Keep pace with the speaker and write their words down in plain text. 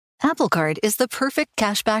Apple Card is the perfect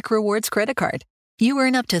cashback rewards credit card. You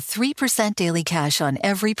earn up to 3% daily cash on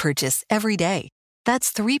every purchase every day.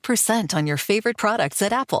 That's 3% on your favorite products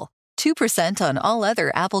at Apple, 2% on all other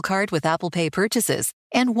Apple Card with Apple Pay purchases,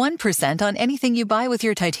 and 1% on anything you buy with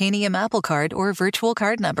your titanium Apple Card or virtual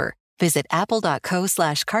card number. Visit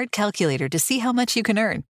apple.co/card calculator to see how much you can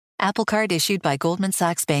earn. Apple Card issued by Goldman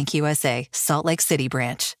Sachs Bank USA, Salt Lake City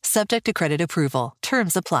branch. Subject to credit approval.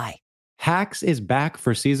 Terms apply. Hacks is back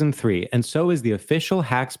for season 3, and so is the official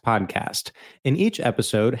Hacks podcast. In each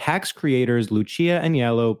episode, Hacks creators Lucia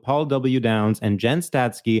Aniello, Paul W. Downs, and Jen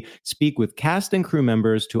Statsky speak with cast and crew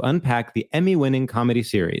members to unpack the Emmy-winning comedy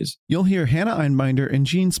series. You'll hear Hannah Einbinder and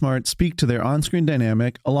Jean Smart speak to their on-screen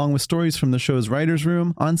dynamic, along with stories from the show's writer's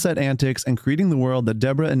room, on-set antics, and creating the world that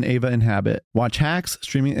Deborah and Ava inhabit. Watch Hacks,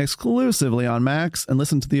 streaming exclusively on Max, and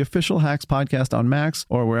listen to the official Hacks podcast on Max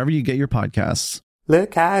or wherever you get your podcasts.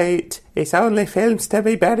 Look out, it's only films to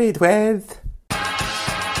be buried with.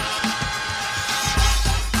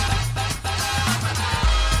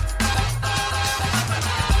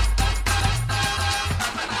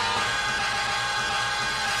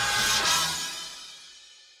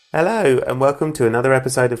 Hello, and welcome to another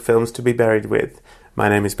episode of Films to be Buried With. My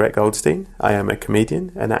name is Brett Goldstein. I am a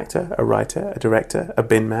comedian, an actor, a writer, a director, a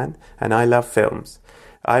bin man, and I love films.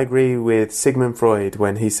 I agree with Sigmund Freud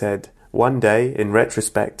when he said, "One day, in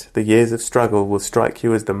retrospect, the years of struggle will strike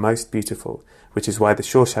you as the most beautiful," which is why The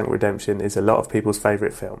Shawshank Redemption is a lot of people's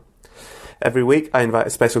favourite film. Every week, I invite a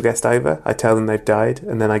special guest over, I tell them they've died,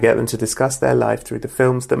 and then I get them to discuss their life through the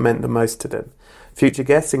films that meant the most to them. Future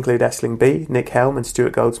guests include Aisling Bea, Nick Helm and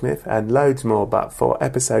Stuart Goldsmith, and loads more, but for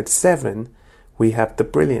episode 7, we have the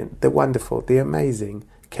brilliant, the wonderful, the amazing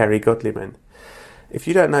Kerry Godliman. If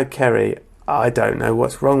you don't know Kerry, I don't know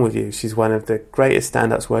what's wrong with you. She's one of the greatest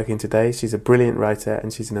stand-ups working today. She's a brilliant writer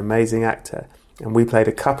and she's an amazing actor. And we played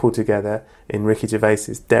a couple together in Ricky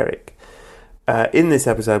Gervais's Derek. In this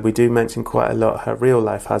episode, we do mention quite a lot her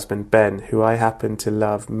real-life husband, Ben, who I happen to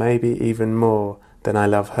love maybe even more than I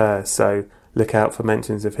love her. So look out for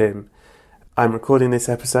mentions of him. I'm recording this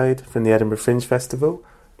episode from the Edinburgh Fringe Festival.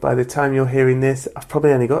 By the time you're hearing this, I've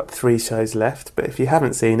probably only got 3 shows left, but if you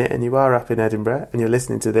haven't seen it and you are up in Edinburgh and you're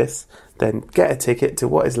listening to this, then get a ticket to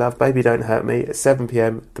What Is Love, Baby Don't Hurt Me at 7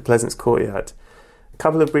 p.m, the Pleasance Courtyard. A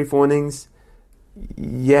couple of brief warnings.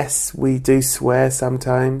 Yes, we do swear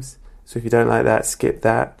sometimes, so if you don't like that, skip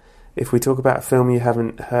that. If we talk about a film you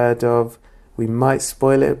haven't heard of, we might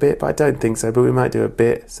spoil it a bit, but I don't think so, but we might do a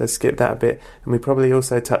bit, so skip that a bit. And we probably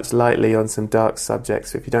also touch lightly on some dark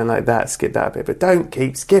subjects, so if you don't like that, skip that a bit. But don't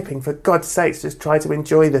keep skipping, for God's sakes, just try to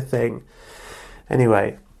enjoy the thing.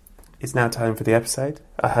 Anyway, it's now time for the episode.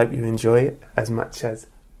 I hope you enjoy it as much as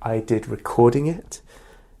I did recording it.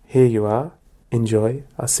 Here you are. Enjoy.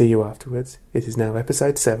 I'll see you afterwards. It is now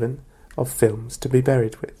episode 7 of Films to be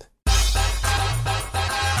Buried With.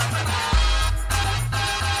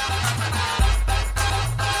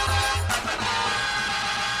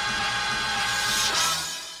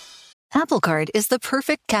 Apple Card is the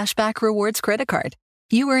perfect cashback rewards credit card.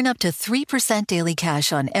 You earn up to 3% daily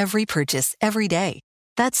cash on every purchase every day.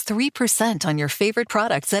 That's 3% on your favorite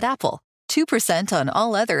products at Apple, 2% on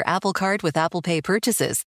all other Apple Card with Apple Pay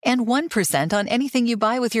purchases, and 1% on anything you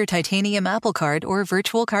buy with your titanium Apple Card or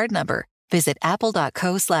virtual card number. Visit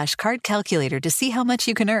apple.co/card calculator to see how much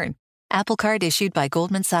you can earn. Apple Card issued by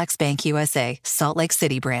Goldman Sachs Bank USA, Salt Lake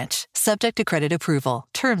City branch. Subject to credit approval.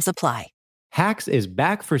 Terms apply. Hacks is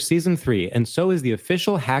back for season 3, and so is the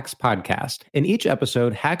official Hacks podcast. In each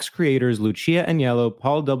episode, Hacks creators Lucia Aniello,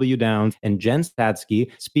 Paul W. Downs, and Jen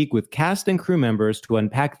Statsky speak with cast and crew members to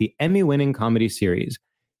unpack the Emmy-winning comedy series.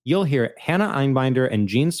 You'll hear Hannah Einbinder and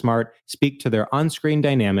Jean Smart speak to their on-screen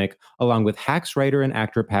dynamic, along with Hacks writer and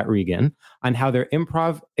actor Pat Regan, on how their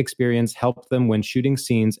improv experience helped them when shooting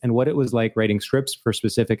scenes and what it was like writing scripts for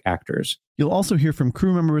specific actors. You'll also hear from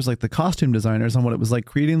crew members like the costume designers on what it was like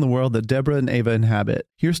creating the world that Deborah and Ava inhabit.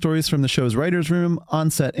 Hear stories from the show's writer's room,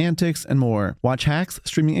 on-set antics, and more. Watch Hacks,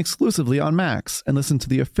 streaming exclusively on Max, and listen to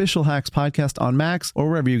the official Hacks podcast on Max or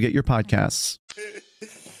wherever you get your podcasts.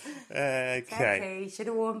 Okay. You should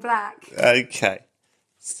have worn black. Okay.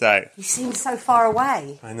 So. You seem so far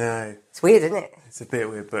away. I know. It's weird, isn't it? It's a bit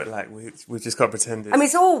weird, but like we've just got to pretend it's... I mean,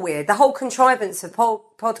 it's all weird. The whole contrivance of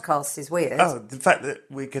podcasts is weird. Oh, the fact that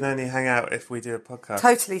we can only hang out if we do a podcast.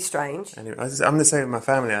 Totally strange. Anyway, I'm the same with my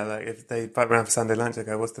family. If they invite me around for Sunday lunch, I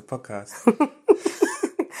go, "What's the podcast?"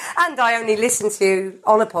 And I only listen to you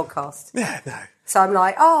on a podcast. Yeah, no. So I'm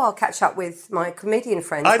like, I'll catch up with my comedian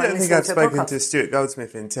friends. I don't think I've spoken to Stuart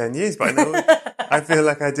Goldsmith in 10 years, but I know I feel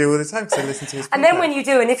like I do all the time because I listen to his podcast. And then when you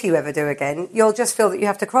do, and if you ever do again, you'll just feel that you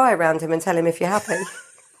have to cry around him and tell him if you're happy.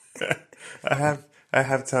 I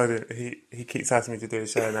have told him. He keeps asking me to do a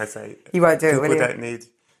show, and I say, You won't do it, will you? People don't need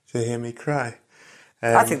to hear me cry.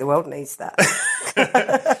 I think the world needs that.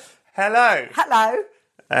 Hello. Hello.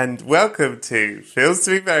 And welcome to Films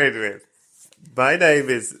to be Buried With. My name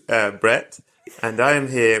is Brett, and I am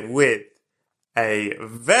here with a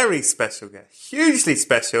very special guest. Hugely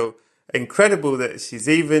special. Incredible that she's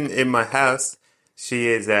even in my house. She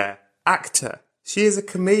is an actor. She is a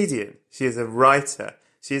comedian. She is a writer.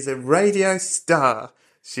 She is a radio star.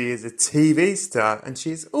 She is a TV star. And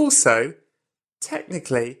she is also,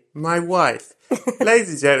 technically, my wife. Ladies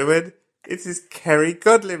and gentlemen, this is Kerry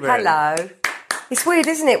Godliman. Hello. It's weird,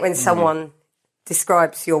 isn't it, when someone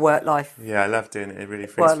describes your work life Yeah, I love doing it. It really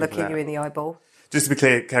freaks while me looking out. you in the eyeball? Just to be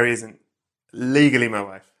clear, Kerry isn't legally my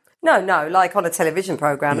wife. No, like on a television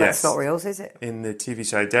programme, Yes. that's not real, is it? In the TV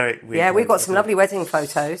show, Derek. We've got some lovely wedding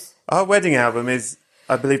photos. Our wedding album is,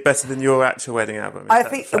 I believe, better than your actual wedding album. I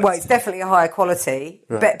think, well, it's definitely a higher quality,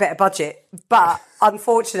 Right. better budget. But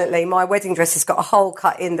unfortunately, my wedding dress has got a hole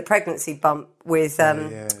cut in the pregnancy bump with,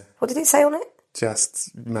 what did it say on it?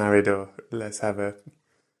 Just married, or let's have a...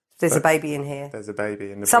 There's a baby in here. There's a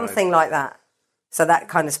baby in the Something bride. like that. So that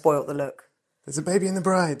kind of spoilt the look. There's a baby in the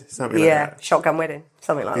bride. Something like Yeah, that. shotgun wedding,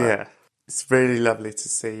 something like that. Yeah. It's really lovely to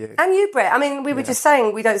see you. And you, Brett. I mean, we were just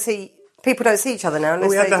saying people don't see each other now. Well,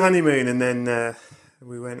 we unless had the they do. honeymoon, and then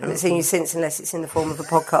we went... I haven't seen you since, unless it's in the form of a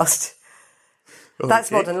podcast. Oh, That's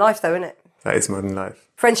okay. modern life, though, isn't it? That is modern life.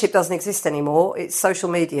 Friendship doesn't exist anymore. It's social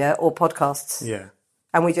media or podcasts. Yeah.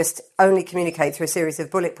 And we just only communicate through a series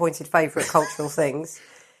of bullet-pointed favourite cultural things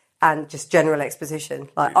and just general exposition.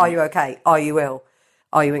 Like, are you okay? Are you ill?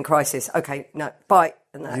 Are you in crisis? Okay, no, bye.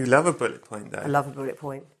 And that. You love a bullet point, though. I love a bullet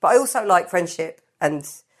point. But I also like friendship and,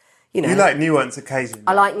 you know... You like nuance occasionally.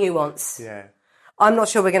 I like nuance. Yeah. I'm not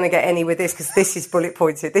sure we're going to get any with this because this is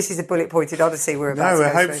bullet-pointed. This is a bullet-pointed odyssey we're about No, to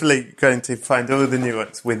we're go through. hopefully going to find all the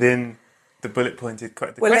nuance within the bullet-pointed...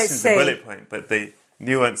 The Well, let's question's a see. bullet point, but the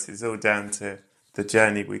nuance is all down to the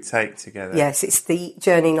journey we take together. Yes, it's the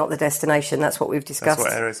journey, not the destination. That's what we've discussed.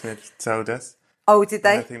 That's what Aerosmith told us. Oh, did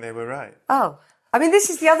they? And I think they were right. Oh. I mean, this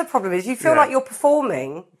is the other problem, is you feel Yeah. like you're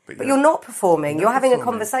performing, but you're you're not performing. You're having a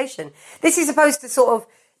performing. conversation. This is supposed to sort of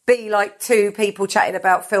be like two people chatting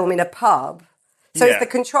about film in a pub. So Yeah. it's the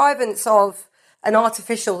contrivance of an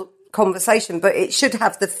artificial conversation, but it should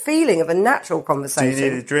have the feeling of a natural Do conversation. you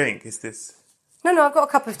need a drink? Is this... No, I've got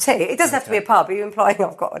a cup of tea. It doesn't have to be a pub. Are you implying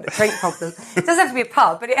I've got a drink problem? It doesn't have to be a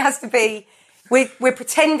pub, but it has to be... We're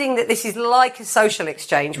pretending that this is like a social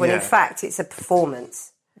exchange when, in Yeah. fact, it's a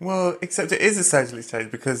performance. Well, except it is a social exchange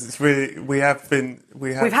because it's really... We've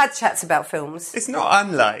had chats about films. It's not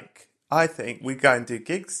unlike, I think, we go and do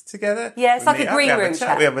gigs together. Yeah, it's We like a meet up, green we have room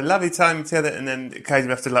chat. We have a lovely time together, and then occasionally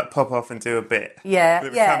we have to pop off and do a bit. Yeah,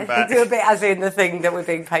 Then we come back. do a bit as in the thing that we're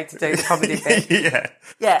being paid to do, the comedy bit.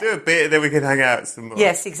 Yeah. Do a bit, and then we can hang out some more.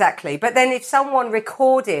 Yes, exactly. But then if someone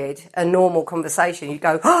recorded a normal conversation, you'd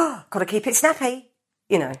go, oh, got to keep it snappy,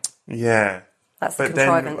 you know. Yeah. That's the But then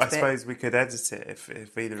contrivance I bit. suppose we could edit it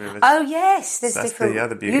if either of us... Oh, yes, there's That's different... the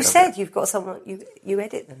other beauty You of said it. you've got someone, you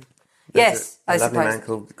edit them. There's Yes, a I lovely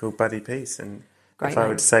suppose. man called Buddy Peace, and Great if I man.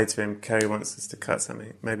 were to say to him, Kerry wants us to cut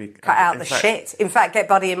something, maybe... Cut out in the fact, shit. In fact, get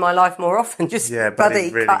Buddy in my life more often. Just, Yeah, Buddy's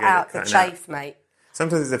Buddy, really cut good at out the cutting out. chafe, mate.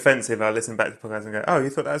 Sometimes it's offensive. I'll listen back to the podcast and go, oh, you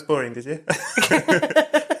thought that was boring, did you?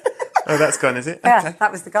 Oh, that's gone, is it? Yeah, Okay.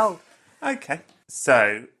 that was the goal. Okay.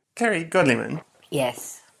 So, Kerry Godliman,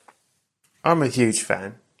 Yes. I'm a huge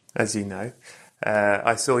fan, as you know.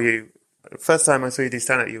 I saw you... First time I saw you do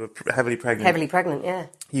stand-up, you were heavily pregnant. Heavily pregnant, yeah.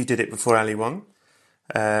 You did it before Ali Wong.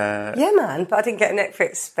 Yeah, man, but I didn't get a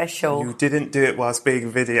Netflix special. You didn't do it whilst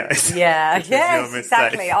being videoed. Yeah, which was your yes, mistake.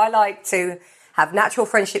 exactly. I like to have natural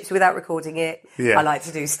friendships without recording it. Yeah. I like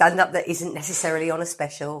to do stand-up that isn't necessarily on a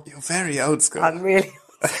special. You're very old school. I'm really...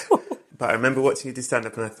 But I remember watching you do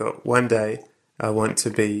stand-up and I thought, one day I want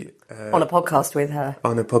to be on a podcast with her.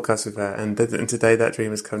 on a podcast with her. And today that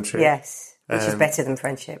dream has come true. Yes, which is better than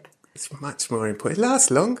friendship. It's much more important. It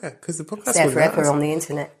lasts longer because the podcast It's there will forever last. on the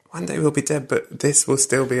internet. One day we'll be dead, but this will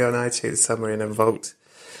still be on iTunes somewhere in a vault.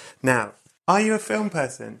 Now, are you a film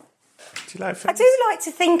person? Do you like I films? do like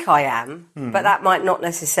to think I am, but that might not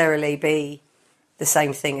necessarily be the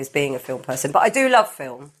same thing as being a film person. But I do love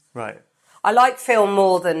film. Right. I like film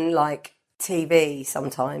more than like TV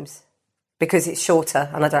sometimes because it's shorter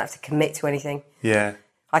and I don't have to commit to anything. Yeah.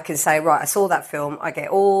 I can say, right, I saw that film. I get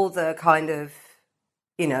all the kind of,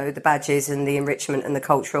 you know, the badges and the enrichment and the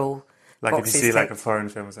cultural Like boxes if you see like a ticked. foreign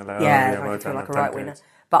film or something, like, Yeah, well I feel done, like a I've right done winner. good.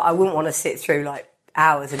 But I wouldn't want to sit through like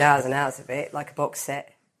hours and hours and hours of it, like a box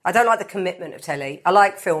set. I don't like the commitment of telly. I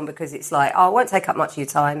like film because it's like, oh, it won't take up much of your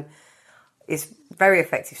time. It's very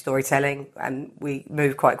effective storytelling, and we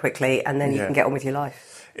move quite quickly, and then you can get on with your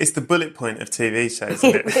life. It's the bullet point of TV shows,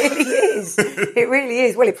 isn't it? It really is. It really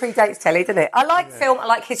is. Well, it predates telly, doesn't it? I like film. I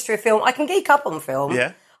like history of film. I can geek up on film.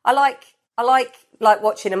 Yeah. I like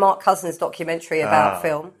watching a Mark Cousins documentary about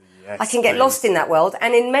film. Yes, I can get lost in that world,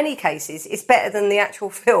 and in many cases, it's better than the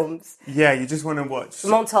actual films. Yeah, you just want to watch The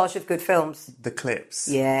montage of good films. the clips.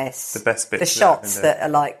 Yes. The best bits. The shots that are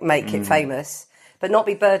like make it famous, but not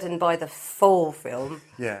be burdened by the full film.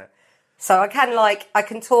 Yeah. So I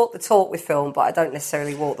can talk the talk with film, but I don't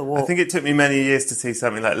necessarily walk the walk. I think it took me many years to see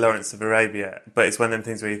something like Lawrence of Arabia, but it's one of them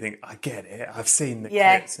things where you think, I get it, I've seen the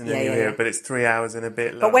clips, and then you hear it, but it's 3 hours and a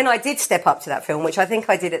bit long. But when I did step up to that film, which I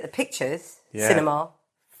think I did at the Pictures cinema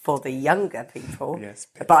for the younger people,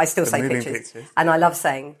 but I still say pictures. And I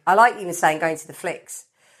like even saying going to the flicks.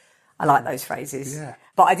 I like those phrases. Yeah.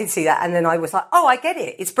 But I did see that, and then I was like, oh, I get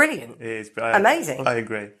it. It's brilliant. It is. Amazing. I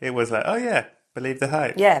agree. It was like, oh yeah. Believe the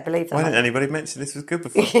hype. Yeah, believe the hype. Why didn't anybody mention this was good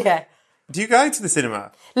before? Yeah. Do you go to the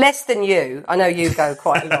cinema? Less than you. I know you go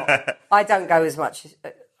quite a lot. I don't go as much.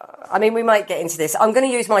 I mean, we might get into this. I'm going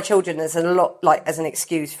to use my children as an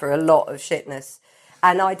excuse for a lot of shitness.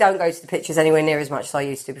 And I don't go to the pictures anywhere near as much as I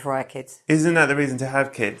used to before I had kids. Isn't that the reason to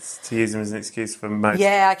have kids? To use them as an excuse for most?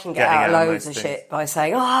 Yeah, I can get out loads of shit by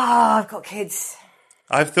saying, I've got kids.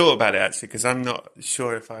 I've thought about it, actually, because I'm not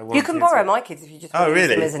sure if I want You can borrow my kids if you just want to use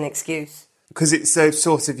them as an excuse. Because it's so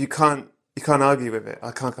sort of, you can't argue with it.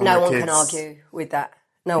 I can't cover my kids. No one can argue with that.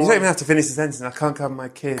 No one. You don't even have to finish the sentence. I can't cover my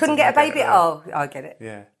kids. Couldn't get a baby? Oh, I get it.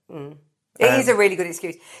 Yeah. It is a really good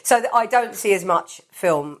excuse. So I don't see as much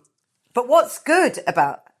film. But what's good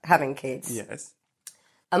about having kids,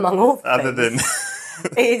 among all things,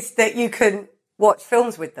 is that you can watch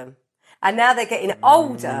films with them. And now they're getting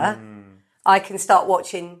older, I can start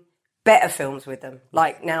watching better films with them.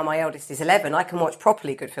 Like now my eldest is 11, I can watch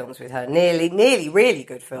properly good films with her, nearly really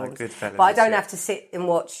good films. Like Goodfellas, but I don't have to sit and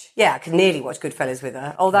watch, I can nearly watch Goodfellas with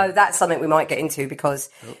her, although that's something we might get into because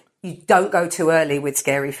you don't go too early with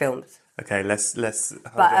scary films. Okay, let's hold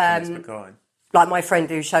off on this, but go on. Like my friend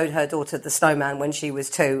who showed her daughter The Snowman when she was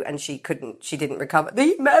 2 and she didn't recover.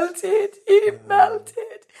 He melted.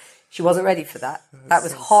 She wasn't ready for that. That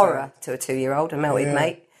was horror to a 2-year-old, a melted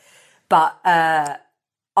mate. But I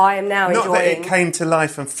am now enjoying... Not that it came to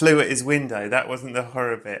life and flew at his window. That wasn't the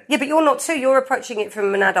horror bit. Yeah, but you're not 2. You're approaching it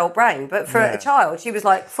from an adult brain. But for a child, she was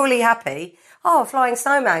like fully happy. Oh, flying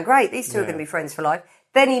snowman, great. These two are going to be friends for life.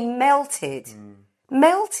 Then he melted.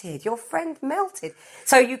 Melted. Your friend melted.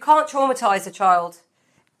 So you can't traumatise a child.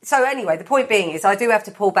 So anyway, the point being is I do have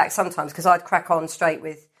to pull back sometimes because I'd crack on straight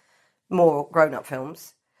with more grown-up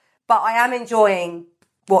films. But I am enjoying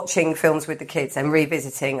watching films with the kids and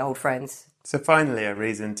revisiting old friends. So finally, a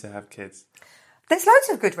reason to have kids. There's loads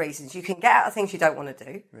of good reasons. You can get out of things you don't want to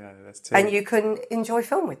do. Yeah, that's 2. And you can enjoy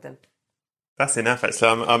film with them. That's enough,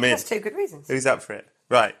 actually. I'm in. That's 2 good reasons. Who's up for it?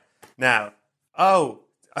 Right. Now.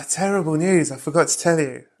 Terrible news. I forgot to tell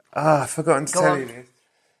you. I've forgotten to tell you this.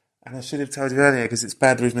 And I should have told you earlier because it's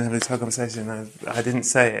bad we've been having this whole conversation and I didn't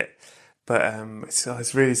say it. But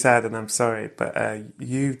it's really sad and I'm sorry. But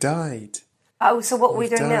you died. Oh, so what are we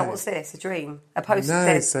doing now? What's this? A dream? A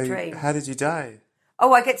post-death dream? How did you die?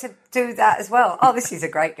 Oh, I get to do that as well. Oh, this is a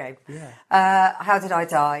great game. How did I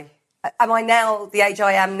die? Am I now the age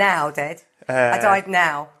I am now dead? I died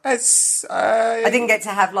now. I didn't get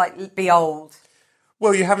to be old.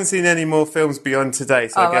 Well, you haven't seen any more films beyond today,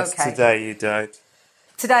 so I guess today you died.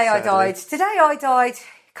 Today I died. Today I died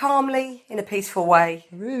calmly, in a peaceful way.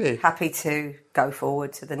 Really? Happy to go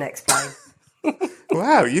forward to the next plane.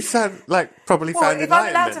 Wow, you sound like probably found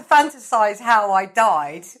enlightenment. If I'm allowed to fantasise how I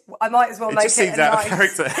died, I might as well make it just seems out of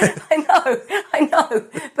character. I know.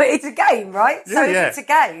 But it's a game, right? Yeah, if it's a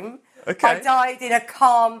game, I died in a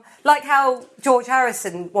calm... Like how George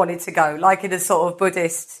Harrison wanted to go, like in a sort of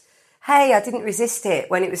Buddhist... Hey, I didn't resist it.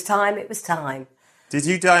 When it was time, it was time. Did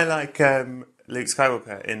you die like Luke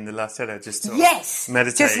Skywalker in The Last Jedi?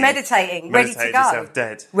 Meditating. Just meditating, ready to go. Yourself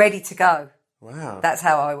dead. Ready to go. Wow. That's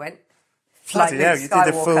how I went. Bloody hell, you did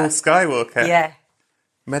the full Skywalker. Yeah.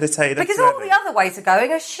 Meditated. Because all the other ways of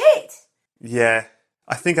going are shit. Yeah.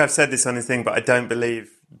 I think I've said this on this thing, but I don't believe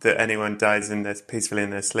that anyone dies peacefully in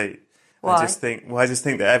their sleep. Why? I just think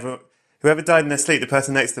that whoever died in their sleep, the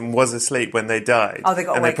person next to them was asleep when they died. Oh, they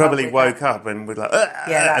got to wake up. And they probably woke up and were like,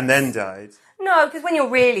 and then died. No, because when you're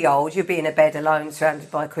really old, you'll be in a bed alone,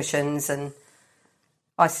 surrounded by cushions, and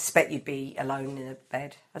I suspect you'd be alone in a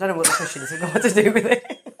bed. I don't know what the cushions have got to do with it.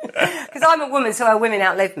 Because I'm a woman, so women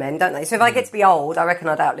outlive men, don't they? So if I get to be old, I reckon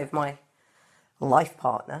I'd outlive my life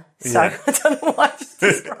partner. So I don't know why I just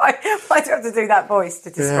describe. Why do I have to do that voice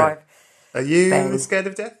to describe? Are you scared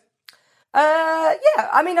of death? Yeah,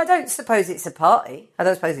 I mean, I don't suppose it's a party. I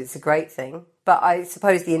don't suppose it's a great thing. But I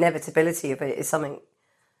suppose the inevitability of it is something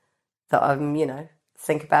that I'm,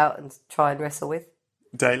 think about and try and wrestle with.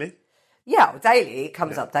 Daily? Yeah, daily. It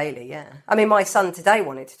comes up daily, yeah. I mean, my son today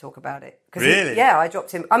wanted to talk about it. Really? I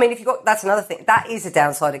dropped him. I mean, that's another thing. That is a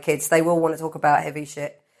downside of kids. They will want to talk about heavy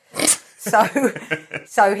shit. So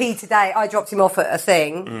I dropped him off at a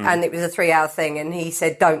thing, and it was a 3-hour thing, and he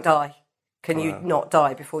said, "Don't die. Can you not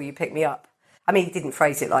die before you pick me up?" I mean, he didn't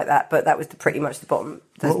phrase it like that, but that was pretty much the bottom.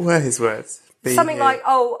 What were his words? Something like,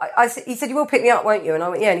 he said, "You will pick me up, won't you?" And I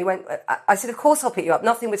went, "Yeah." And he went, I said, "Of course I'll pick you up.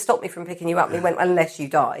 Nothing would stop me from picking you up." And he went, "Unless you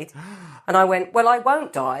died." And I went, "Well, I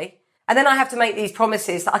won't die." And then I have to make these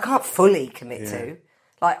promises that I can't fully commit to.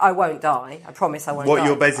 Like, I won't die. I promise I won't die. What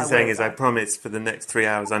you're basically saying is, I promise for the next 3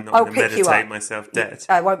 hours I'm not going to meditate myself dead.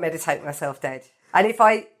 I won't meditate myself dead. And if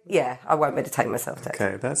I won't meditate myself dead.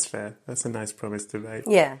 Okay, that's fair. That's a nice promise to make.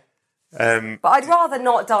 Yeah. But I'd rather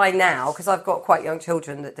not die now because I've got quite young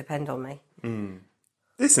children that depend on me.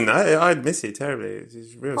 Listen, I'd miss you terribly. It's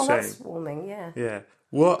a real shame. That's warming, yeah. Yeah.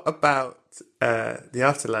 What about the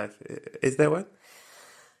afterlife? Is there one?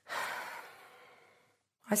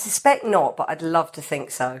 I suspect not, but I'd love to think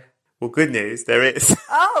so. Well, good news, there is.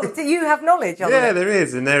 Oh, do you have knowledge on it? Yeah, there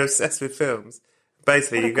is, and they're obsessed with films.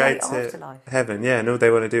 Basically, you go to afterlife. heaven, and all they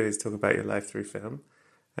want to do is talk about your life through film.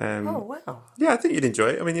 Oh, wow. Yeah, I think you'd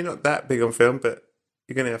enjoy it. I mean, you're not that big on film, but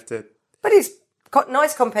you're going to have to... But it's got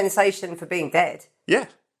nice compensation for being dead. Yeah.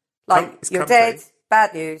 Like, you're dead,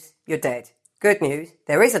 bad news, you're dead. Good news,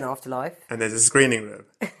 there is an afterlife. And there's a screening room.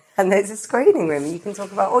 And there's a screening room, and you can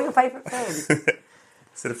talk about all your favourite films.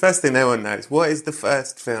 So the first thing they want to know is, what is the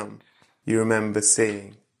first film you remember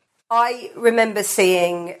seeing? I remember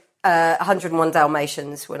seeing 101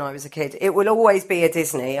 Dalmatians when I was a kid. It will always be a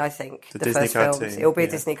Disney, I think. The Disney first cartoon. films. It'll be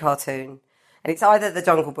a Disney cartoon. And it's either The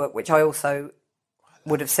Jungle Book, which I also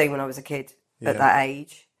would have seen when I was a kid at that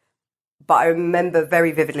age. But I remember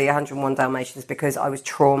very vividly 101 Dalmatians because I was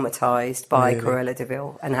traumatised by Cruella de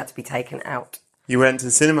Vil and had to be taken out. You went to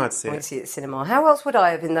the cinema to see it? I went to see it at the cinema. How else would I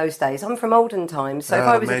have in those days? I'm from olden times, so if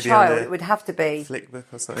I was a child, it would have to be Flickbook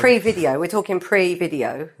or something. Pre-video. We're talking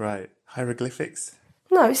pre-video. Right. Hieroglyphics?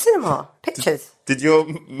 No, cinema. Pictures. Did your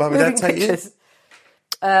mum and dad take pictures.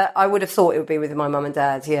 You? I would have thought it would be with my mum and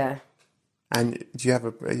dad, yeah. And do you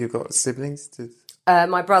have you got siblings?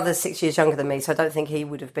 My brother's 6 years younger than me, so I don't think he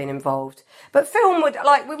would have been involved. But film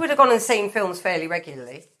we would have gone and seen films fairly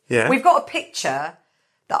regularly. Yeah. We've got a picture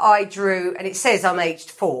that I drew, and it says I'm aged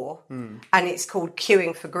 4, and it's called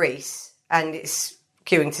Queuing for Grease, and it's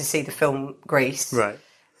queuing to see the film Grease. Right.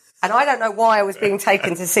 And I don't know why I was being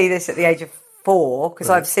taken to see this at the age of 4, because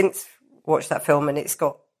I've since watched that film, and it's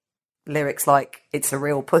got lyrics like, "It's a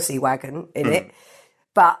real pussy wagon" in it.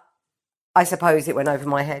 But I suppose it went over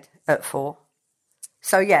my head at 4.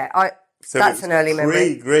 So, yeah, that's an early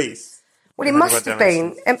memory. Pre-Grease. Well, it must have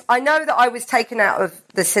been. I know that I was taken out of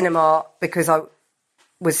the cinema because I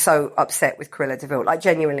was so upset with Cruella de Vil, like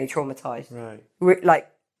genuinely traumatised. Right. Like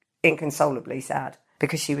inconsolably sad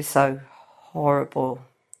because she was so horrible.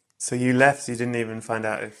 So you left, you didn't even find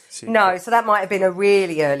out if she... No, so that might have been a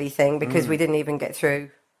really early thing because we didn't even get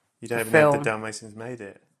through You don't even know if the Dalmatians made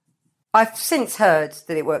it. I've since heard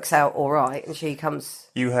that it works out all right and she comes...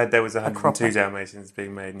 You heard there was 102 Dalmatians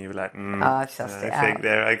being made and you were like, I've sussed it out. I think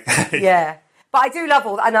they're okay. Yeah. But I do love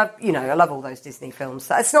I love all those Disney films.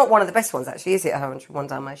 It's not one of the best ones, actually, is it? 101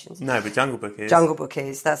 Dalmatians. No, but Jungle Book is. Jungle Book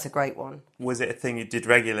is. That's a great one. Was it a thing you did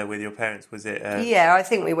regular with your parents? Was it? Yeah, I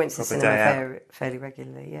think we went to the cinema fairly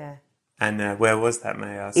regularly. Yeah. And where was that? May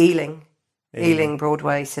I ask? Ealing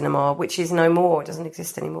Broadway Cinema, which is no more. It doesn't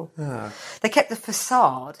exist anymore. Oh. They kept the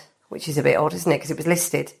facade, which is a bit odd, isn't it? Because it was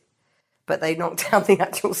listed. But they knocked down the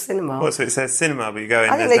actual cinema. What, so it says cinema, but you go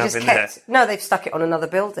in, I think there's nothing there? No, they've stuck it on another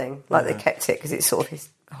building. They kept it because it's sort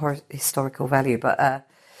of historical value. But,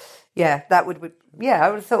 that would... Yeah, I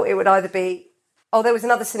would have thought it would either be... Oh, there was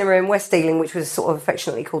another cinema in West Ealing, which was sort of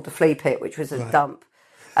affectionately called the Flea Pit, which was a dump.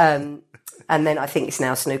 And then I think it's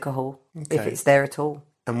now Snooker Hall, if it's there at all.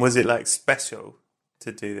 And was it, special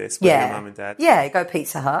to do this with your mum and dad? Yeah, go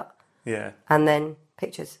Pizza Hut. Yeah. And then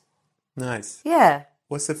pictures. Nice. Yeah.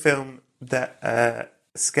 What's the film that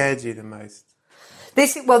scared you the most?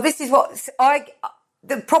 This is what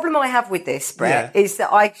the problem I have with this, Brett, is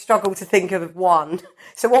that I struggle to think of one.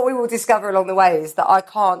 So what we will discover along the way is that I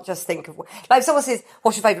can't just think of... if someone says,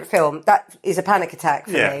 what's your favourite film? That is a panic attack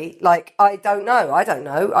for me. I don't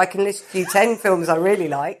know. I can list you 10 films I really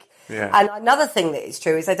like. Yeah. And another thing that is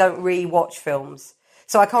true is I don't re-watch films.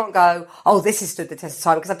 So I can't go, oh, this has stood the test of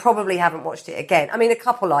time, because I probably haven't watched it again. I mean, a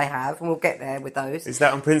couple I have, and we'll get there with those. Is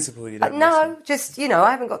that on principle you don't No, just,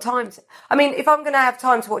 I haven't got time to... I mean, if I'm going to have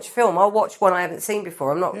time to watch a film, I'll watch one I haven't seen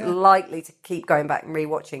before. I'm not likely to keep going back and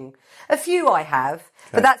rewatching. A few I have,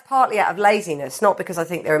 but that's partly out of laziness, not because I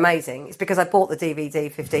think they're amazing. It's because I bought the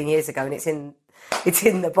DVD 15 years ago, and it's in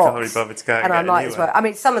the box. Can't be bothered to go and I might as well. I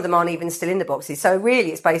mean, some of them aren't even still in the boxes. So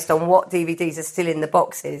really, it's based on what DVDs are still in the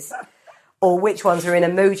boxes, or which ones are in a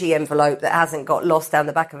Muji envelope that hasn't got lost down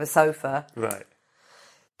the back of a sofa. Right.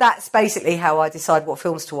 That's basically how I decide what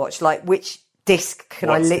films to watch. Like, which disc can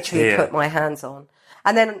I literally put my hands on?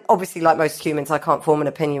 And then, obviously, like most humans, I can't form an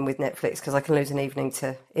opinion with Netflix because I can lose an evening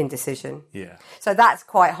to indecision. Yeah. So that's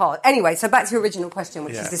quite hard. Anyway, so back to your original question,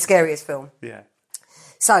 which is the scariest film. Yeah.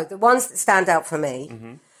 So the ones that stand out for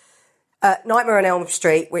me, Nightmare on Elm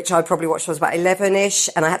Street, which I probably watched when I was about 11-ish,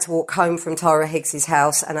 and I had to walk home from Tara Higgs's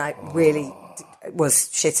house, and I really was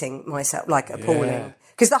shitting myself, like appalling.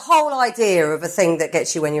 Because the whole idea of a thing that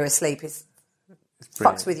gets you when you're asleep is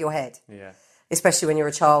fucks with your head. Yeah. Especially when you're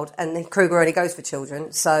a child. And Kruger only goes for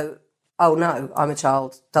children. So, oh no, I'm a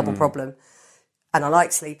child, double problem. And I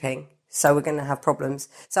like sleeping, so we're going to have problems.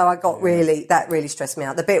 So I got that really stressed me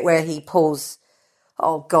out. The bit where he pulls,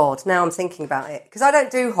 oh God, now I'm thinking about it. Because I don't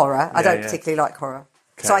do horror. I don't particularly like horror.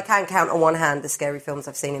 Okay. So I can count on one hand the scary films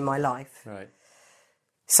I've seen in my life. Right.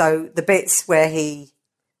 So the bits where he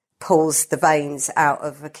pulls the veins out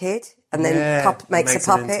of a kid and then makes a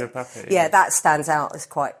puppet. That stands out as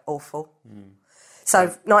quite awful.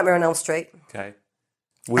 So Nightmare on Elm Street. Okay.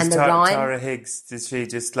 Was Tara Higgs, did she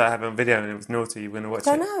just have a video and it was naughty? You were going to watch it?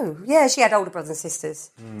 I don't know. Yeah, she had older brothers and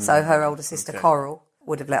sisters. So her older sister, Coral,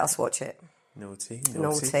 would have let us watch it. Naughty.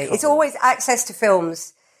 It's always, access to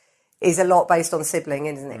films is a lot based on sibling,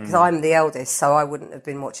 isn't it? Because I'm the eldest, so I wouldn't have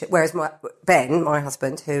been watching it. Whereas Ben, my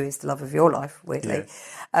husband, who is the love of your life, weirdly,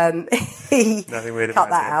 he nothing weird cut about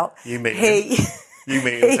that it. out. You meet him. You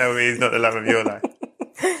meet him and tell me he's not the love of your life.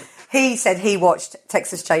 He said he watched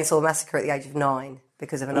Texas Chainsaw Massacre at the age of 9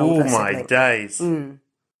 because of an older sibling. Oh, my days.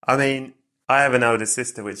 I mean, I have an older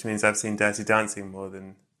sister, which means I've seen Dirty Dancing more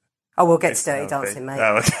than... Oh, we'll get to Dirty Dancing, mate.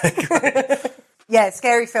 Oh, okay, great. Yeah,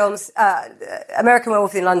 scary films. American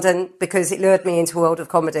Werewolf in London, because it lured me into a world of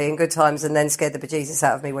comedy and good times and then scared the bejesus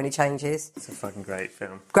out of me when he changes. It's a fucking great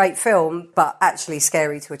film. Great film, but actually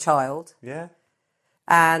scary to a child. Yeah.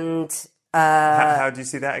 And... how do you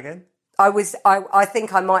see that again? I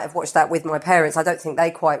think I might have watched that with my parents. I don't think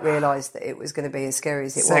they quite realised that it was going to be as scary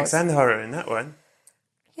as it was. Sex and horror in that one.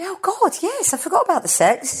 Yeah, oh God, yes. I forgot about the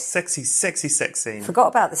sex. Sexy sex scene. Forgot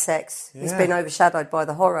about the sex. Yeah. It's been overshadowed by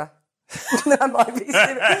the horror. That might be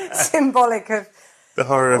symbolic of the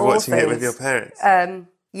horror of watching it with your parents.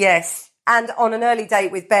 Yes. And on an early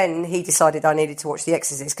date with Ben, he decided I needed to watch The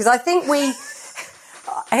Exorcist. Because I think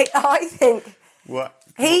I think... What?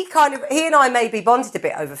 He and I maybe bonded a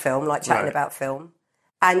bit over film, like chatting about film.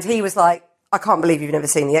 And he was like, I can't believe you've never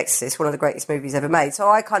seen The Exorcist, one of the greatest movies ever made. So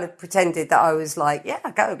I kind of pretended that I was like,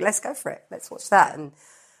 let's go for it. Let's watch that. And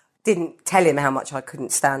didn't tell him how much I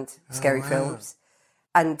couldn't stand scary films.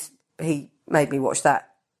 And he made me watch that.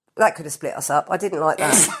 That could have split us up. I didn't like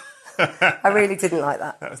that. I really didn't like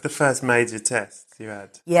that. That was the first major test you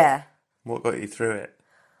had. Yeah. What got you through it?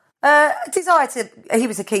 Desire to... He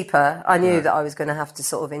was a keeper. I knew that I was going to have to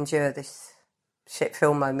sort of endure this shit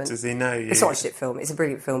film moment. Does he know you? It's not a shit film. It's a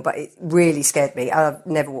brilliant film, but it really scared me. I've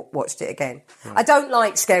never watched it again. Right. I don't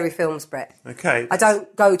like scary films, Brett. Okay. I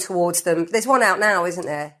don't go towards them. There's one out now, isn't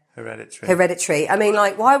there? Hereditary. I mean,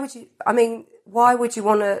 like, why would you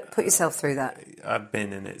want to put yourself through that? I've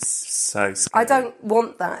been and it's so scary. I don't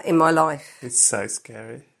want that in my life. It's so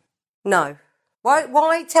scary. No.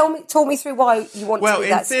 Why? Talk me through why you want to be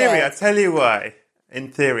that scared. Well, in theory, I tell you why.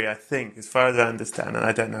 In theory, I think, as far as I understand, and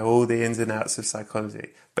I don't know all the ins and outs of psychology,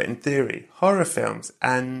 but in theory, horror films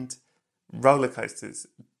and roller coasters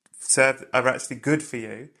are actually good for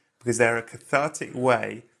you because they're a cathartic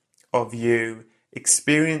way of you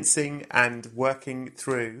experiencing and working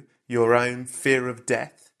through your own fear of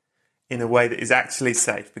death in a way that is actually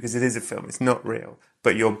safe, because it is a film, it's not real.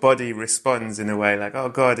 But your body responds in a way like, oh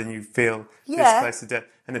God, and you feel this close to death.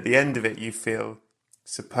 And at the end of it, you feel,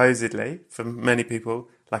 supposedly, for many people,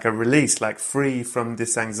 like a release, like free from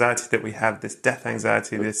this anxiety that we have, this death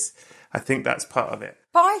anxiety, I think that's part of it.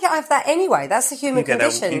 But I have that anyway. That's the human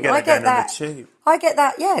condition. I get that. On the tube. I get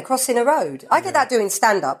that, crossing a road. I get that doing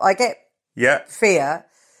stand-up. I get fear.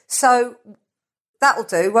 So that'll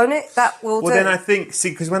do, won't it? That will do. Well, then I think,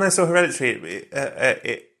 because when I saw Hereditary,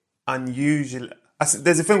 it unusual...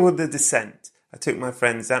 There's a film called The Descent. I took my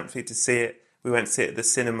friend Zamfy to see it we went to see it at the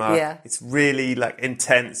cinema. Yeah. It's really like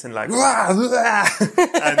intense and like, wah, wah,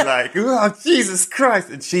 and like, oh, Jesus Christ.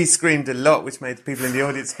 And she screamed a lot, which made the people in the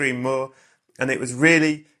audience scream more. And it was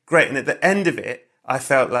really great. And at the end of it, I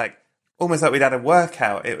felt like, almost like we'd had a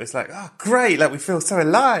workout. It was like, oh, great. Like we feel so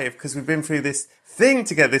alive because we've been through this thing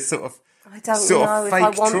together, this sort of fake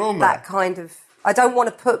trauma. That kind of, I don't want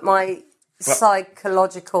to put my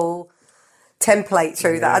psychological template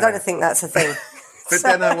through that. I don't think that's a thing. But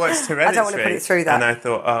then I watched Hereditary. I don't want to put it through that. And I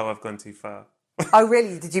thought, oh, I've gone too far. Oh,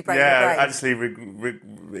 really? Did you break your brain? Yeah, actually,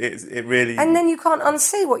 it really... And then you can't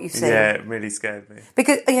unsee what you've seen. Yeah, it really scared me.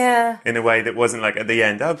 Because, in a way that wasn't like at the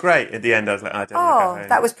end, oh, great. At the end, I was like, I don't want to go home.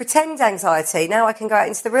 That was pretend anxiety. Now I can go out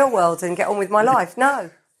into the real world and get on with my life.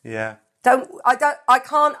 No. Yeah. I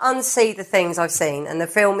can't unsee the things I've seen. And the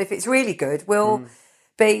film, if it's really good, will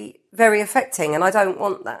be very affecting. And I don't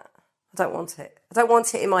want that. I don't want it. I don't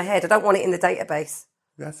want it in my head. I don't want it in the database.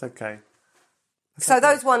 That's okay. So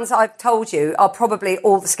those ones I've told you are probably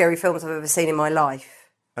all the scary films I've ever seen in my life.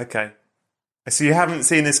 Okay. So you haven't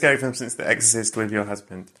seen a scary film since The Exorcist with your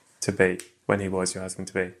husband-to-be, when he was your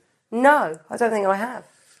husband-to-be? No, I don't think I have.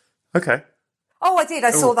 Okay. Oh, I did.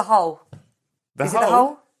 I saw The Hole. Is it The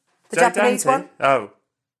Hole? The Joe Japanese Dante? one? Oh.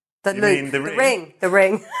 You mean The Ring? The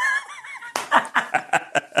Ring.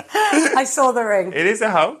 I saw The Ring. It is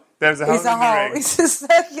a hole. There's a hole in the ring. It's a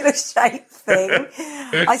circular shaped thing.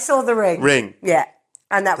 I saw The Ring. Ring. Yeah.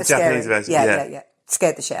 And that was the scary. Japanese version. Yeah.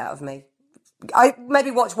 Scared the shit out of me. I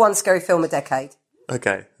maybe watch one scary film a decade.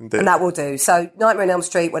 Okay. And that will do. So Nightmare on Elm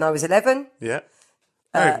Street when I was 11. Yeah.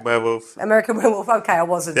 American Werewolf. Okay, I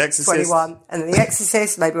wasn't. The Exorcist. 21. And then The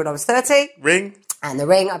Exorcist maybe when I was 30. Ring. And The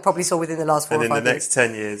Ring I probably saw within the last 4 or 5 years. And in the next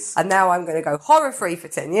 10 years. And now I'm going to go horror-free for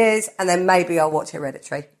 10 years and then maybe I'll watch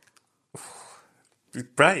Hereditary.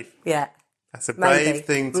 Brave. Yeah. That's a brave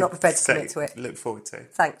thing to I'm not prepared to commit to it. Look forward to.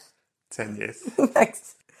 Thanks. 10 years.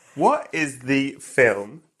 Thanks. What is the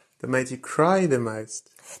film that made you cry the most?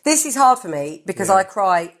 This is hard for me because I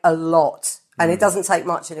cry a lot and it doesn't take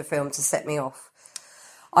much in a film to set me off.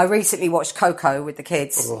 I recently watched Coco with the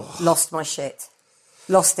kids. Lost my shit.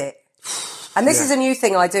 Lost it. And this is a new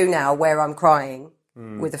thing I do now where I'm crying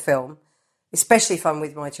with a film, especially if I'm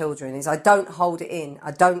with my children, is I don't hold it in.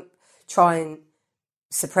 I don't try and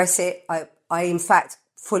suppress it. I in fact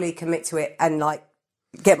fully commit to it and like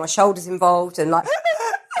get my shoulders involved and like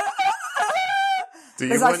do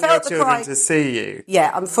you want your children to see you?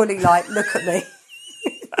 Yeah, I'm fully like, look at me.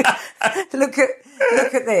 look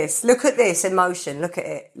at this emotion, look at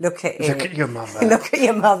it. Look at your mother. Look at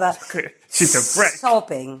your mother. She's a brick.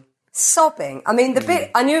 Sobbing. I mean, the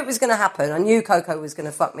bit, I knew it was going to happen. I knew Coco was going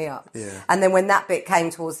to fuck me up. Yeah. And then when that bit came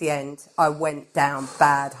towards the end, I went down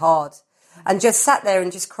bad, hard. And just sat there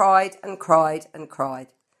and just cried and cried and cried.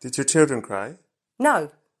 Did your children cry?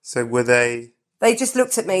 No. So were they... They just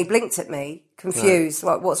looked at me, blinked at me, confused,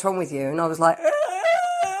 like, what's wrong with you? And I was like,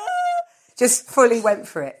 just fully went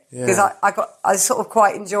for it. Because I sort of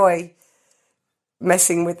quite enjoy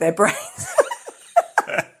messing with their brains.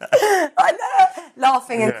 I know.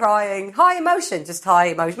 Laughing and crying. High emotion, just high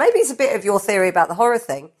emotion. Maybe it's a bit of your theory about the horror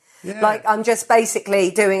thing. Yeah. Like I'm just basically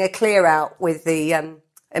doing a clear out with the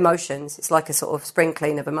emotions. It's like a sort of spring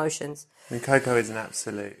clean of emotions. I mean, Coco is an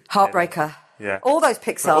absolute... heartbreaker. Yeah. All those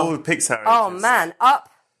Pixar. All the Pixar. Oh, man. Up.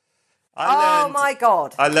 My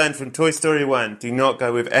God. I learned from Toy Story 1, do not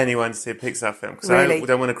go with anyone to see a Pixar film. Because really? I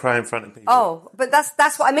don't want to cry in front of people. Oh, but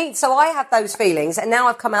that's what I mean. So I have those feelings, and now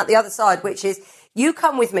I've come out the other side, which is you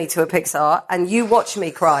come with me to a Pixar, and you watch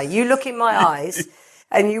me cry. You look in my eyes,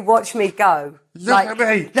 and you watch me go. Look at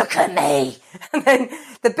me. Look at me. And then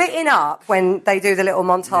the bitting up when they do the little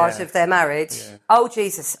montage of their marriage. Yeah. Oh,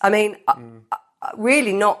 Jesus. I mean,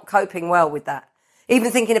 really not coping well with that.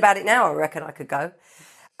 Even thinking about it now, I reckon I could go.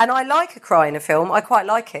 And I like a cry in a film. I quite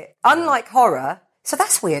like it. Unlike horror. So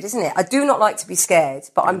that's weird, isn't it? I do not like to be scared,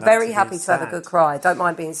 but I'm very happy to have a good cry. I don't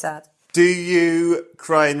mind being sad. Do you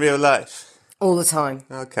cry in real life? All the time.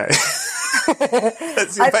 Okay.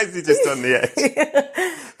 You're basically just on the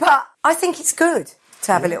edge. But I think it's good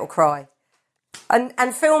to have a little cry.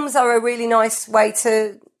 And films are a really nice way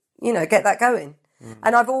to, get that going.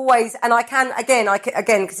 And I've always, and I can, again,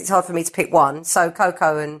 because it's hard for me to pick one. So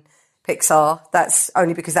Coco and Pixar, that's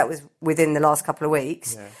only because that was within the last couple of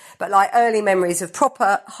weeks. Yeah. But like early memories of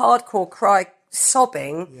proper hardcore cry,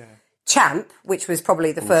 sobbing. Yeah. Champ, which was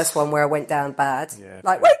probably the first one where I went down bad. Yeah,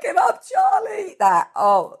 like, wake him up, Charlie!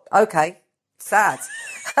 Okay. Sad.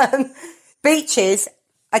 Beaches,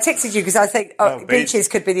 I texted you because I think Beaches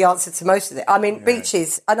could be the answer to most of it. I mean,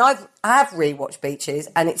 Beaches, and I have rewatched Beaches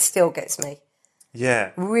and it still gets me.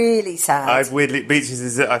 Yeah. Really sad. I've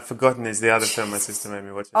forgotten is the other film my sister made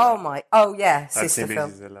me watch. Sister film.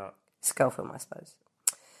 Beaches a lot. It's a girl film, I suppose.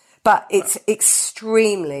 But it's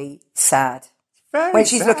extremely sad. When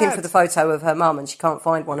she's looking for the photo of her mum and she can't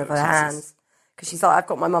find one of her hands. Because she's like, I've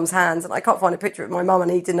got my mum's hands and I can't find a picture of my mum. I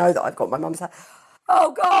need to know that I've got my mum's hands.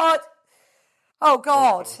 Oh, God. Oh,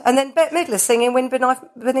 God. And then Bette Midler singing Wind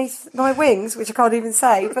Beneath My Wings, which I can't even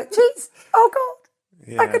say. But, jeez, oh,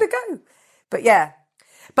 God, I'm going to go. But, yeah.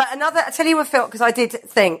 But I'll tell you a film, because I did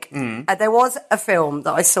think, there was a film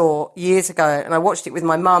that I saw years ago, and I watched it with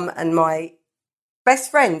my mum and my best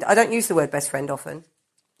friend. I don't use the word best friend often.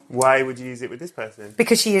 Why would you use it with this person?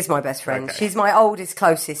 Because she is my best friend. Okay. She's my oldest,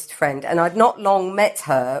 closest friend. And I'd not long met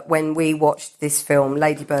her when we watched this film,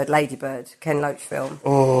 Lady Bird, Ken Loach film.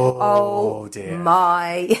 Oh dear.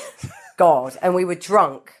 My God. And we were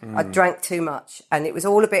drunk. I drank too much. And it was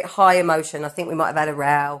all a bit high emotion. I think we might have had a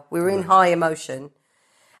row. We were in high emotion.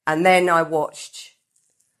 And then I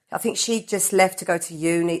think she'd just left to go to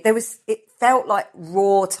uni. It felt like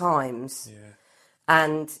raw times. Yeah.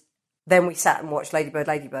 And then we sat and watched Lady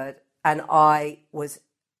Bird, and I was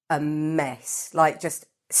a mess, like just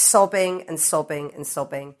sobbing and sobbing and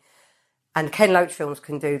sobbing. And Ken Loach films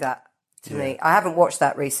can do that to me. I haven't watched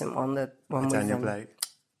that recent one, the one with Daniel Blake.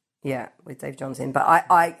 Yeah, with Dave Johnson. But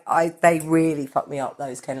they really fuck me up,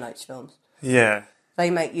 those Ken Loach films. Yeah. They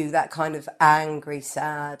make you that kind of angry,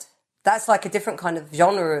 sad. That's like a different kind of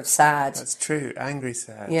genre of sad. That's true, angry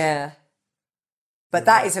sad. Yeah. But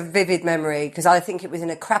that is a vivid memory because I think it was in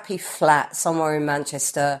a crappy flat somewhere in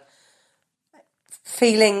Manchester.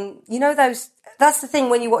 Feeling, that's the thing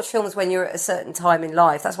when you watch films when you're at a certain time in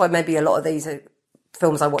life. That's why maybe a lot of these are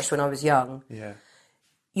films I watched when I was young. Yeah.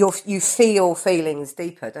 You feel feelings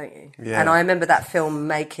deeper, don't you? Yeah. And I remember that film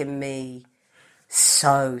making me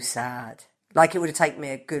so sad. Like it would have taken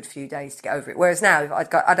me a good few days to get over it. Whereas now,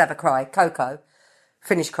 I'd have a cry, Coco.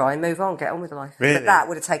 Finish crying, move on, get on with life. Really? But that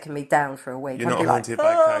would have taken me down for a week. You're I'd not be haunted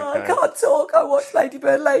like, by Coco. I can't talk. I watched Lady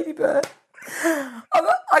Bird.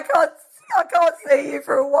 I can't see you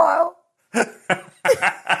for a while.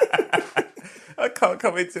 I can't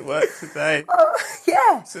come into work today.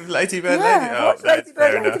 Yeah. Some Lady Bird, watch Lady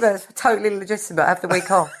Bird. Totally legitimate. Have the week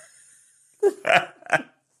off.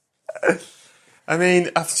 I mean,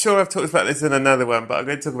 I'm sure I've talked about this in another one, but I'm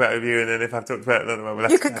going to talk about it with you, and then if I've talked about another one, we'll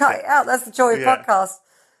have you to can cut it out. That's the joy of podcast.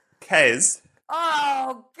 Kes.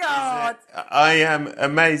 Oh, God. I am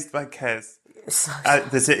amazed by Kes.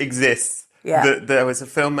 That it exists. Yeah. That there was a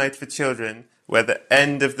film made for children where the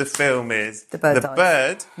end of the film is the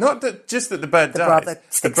bird, not just that the bird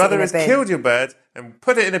dies. The brother has killed your bird and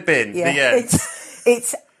put it in a bin. Yeah. The end.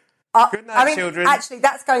 It's good night, children. Actually,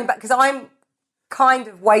 that's going back because I'm kind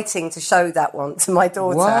of waiting to show that one to my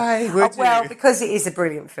daughter. Why would you? Well, because it is a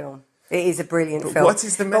brilliant film. It is a brilliant film. What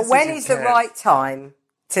is the message? But when is the right time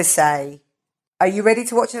to say, are you ready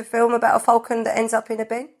to watch a film about a falcon that ends up in a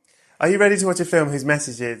bin? Are you ready to watch a film whose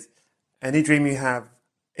message is, any dream you have,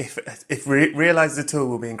 if realised at all,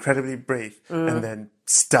 will be incredibly brief and then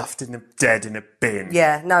stuffed dead in a bin?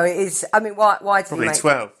 Yeah, no, it is. I mean, why did Probably you make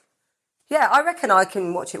 12. Yeah, I reckon I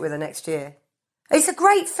can watch it with her next year. It's a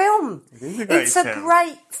great film. It is a great film. It's a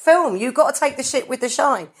great film. You've got to take the shit with the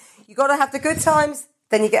shine. You've got to have the good times,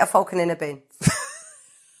 then you get a falcon in a bin.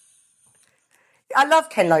 I love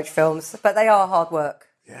Ken Loach films, but they are hard work.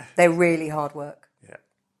 Yeah. They're really hard work. Yeah.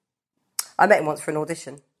 I met him once for an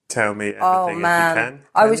audition. Tell me everything if you can.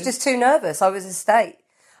 I was just too nervous. I was a state.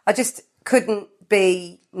 I just couldn't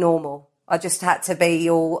be normal. I just had to be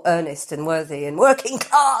all earnest and worthy and working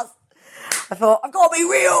class. I thought, I've got to be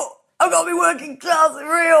real. I've got to be working class and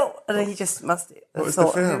real. And then he just must have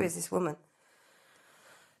thought, who is this woman?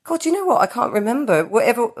 God, you know what? I can't remember.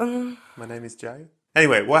 Whatever. My name is Joe.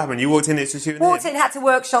 Anyway, what happened? You walked in, it's just you and Walked him? in, had to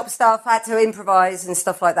workshop stuff, had to improvise and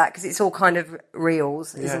stuff like that because it's all kind of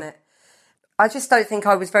reels, isn't it? I just don't think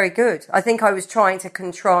I was very good. I think I was trying to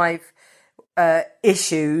contrive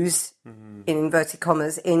issues, in inverted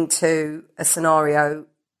commas, into a scenario.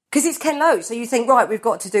 Because it's Ken Loach, so you think, right, we've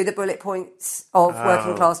got to do the bullet points of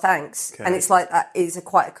working class tanks. Okay. And it's like that is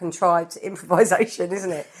quite a contrived improvisation,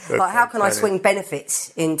 isn't it? That's like, how can funny. I swing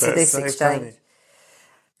benefits into this exchange? Funny.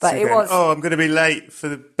 But so it was. Oh, I'm going to be late for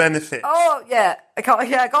the benefit. Oh, yeah. I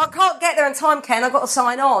can't get there in time, Ken. I've got to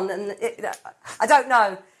sign on. And I don't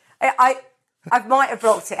know. I might have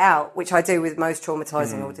blocked it out, which I do with most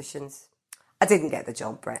traumatising auditions. I didn't get the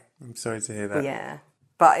job, Brett. I'm sorry to hear that. Yeah.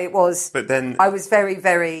 But it was. But then I was very,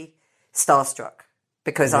 very starstruck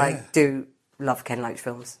because I do love Ken Loach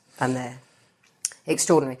films and they're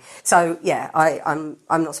extraordinary. So yeah, I'm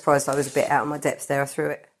not surprised I was a bit out of my depth there. I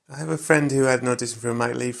threw it. I have a friend who had an audition for a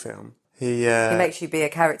Mike Leigh film. He makes you be a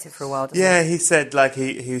character for a while, doesn't he? He said, like,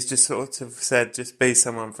 he was just sort of said, just be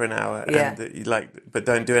someone for an hour, and but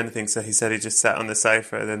don't do anything. So he said he just sat on the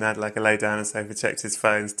sofa and then had like a lay down on the sofa, checked his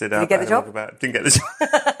phone, stood up. Did he get the job? Didn't get the job.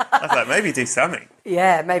 I was like, maybe do something.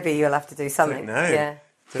 Yeah, maybe you'll have to do something. No. Yeah.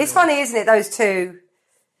 It's funny, isn't it, those two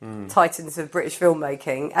titans of British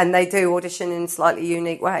filmmaking, and they do audition in a slightly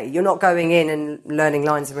unique way. You're not going in and learning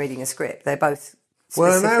lines and reading a script. They're both specific.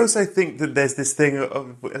 Well, and I also think that there's this thing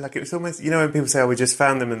of, like, it was almost, you know, when people say, oh, we just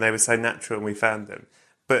found them and they were so natural and we found them.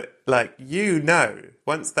 But, like,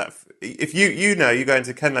 once that, if you know, you go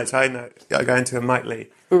into Ken Loach, I go into a Mike Leigh.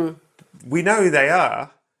 We know who they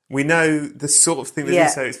are. We know the sort of thing they do.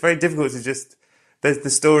 So it's very difficult to just, there's the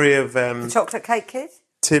story of... the Chocolate Cake Kid?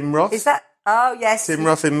 Tim Roth. Is that... Oh, yes. Tim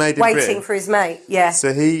Roth in Made in Waiting Britain. for his mate, yeah.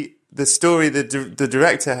 So the story the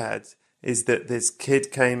director had is that this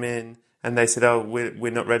kid came in and they said, oh,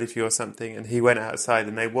 we're not ready for you or something. And he went outside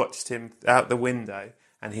and they watched him out the window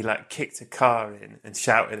and he, like, kicked a car in and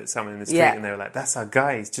shouted at someone in the street. Yeah. And they were like, that's our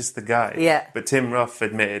guy, he's just the guy. Yeah. But Tim Roth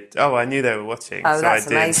admitted, oh, I knew they were watching, oh, so that's I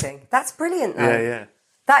did. Amazing. That's brilliant, though. Yeah.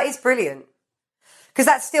 That is brilliant. Because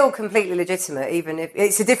that's still completely legitimate, even if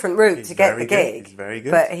it's a different route to get the gig. He's very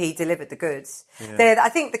good. But he delivered the goods. Yeah. I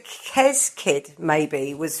think the Kes kid,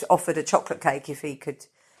 maybe, was offered a chocolate cake if he could.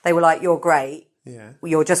 They were like, you're great. Yeah.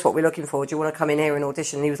 You're just what we're looking for. Do you want to come in here and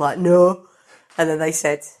audition? And he was like, no. And then they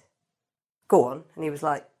said, go on. And he was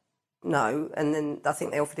like, no. And then I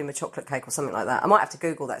think they offered him a chocolate cake or something like that. I might have to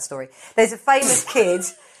Google that story. There's a famous kid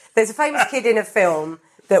in a film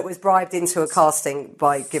that was bribed into a casting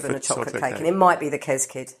by given a chocolate cake. And it might be the Kes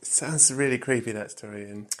kid. It sounds really creepy, that story.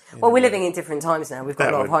 And well, we're living in different times now. We've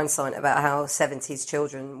got a lot of hindsight about how 70s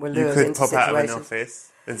children were lured into situations. You could pop out of an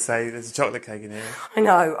office and say, there's a chocolate cake in here. I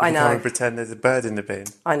know. And pretend there's a bird in the bin.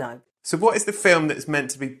 I know. So what is the film that's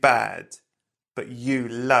meant to be bad, but you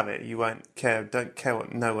love it? You don't care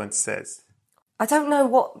what no one says? I don't know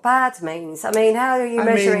what bad means. I mean, how are you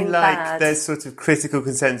measuring bad? There's sort of critical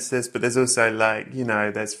consensus, but there's also, like, you know,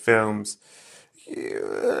 there's films...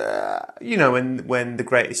 You know, when The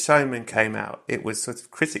Greatest Showman came out, it was sort of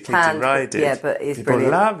critically derided. Yeah, but it's People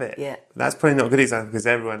brilliant. love it. Yeah. That's probably not a good example because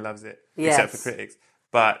everyone loves it, except for critics.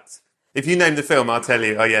 But if you name the film, I'll tell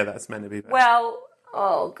you, oh yeah, that's meant to be bad. Well,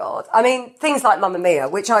 oh God. I mean, things like Mamma Mia,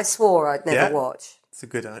 which I swore I'd never watch. It's a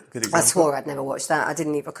good example. I swore I'd never watch that. I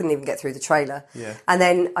couldn't even get through the trailer. Yeah. And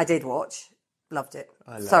then I did watch. Loved it.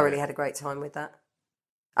 Thoroughly had a great time with that.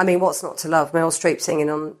 I mean, what's not to love? Meryl Streep singing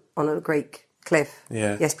on a Greek cliff.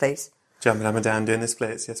 Yeah. Yes, please. Jumping up and down doing the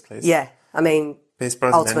splits. Yes, please. Yeah. I mean... Pierce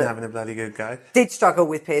Brosnan having a bloody good go. Did struggle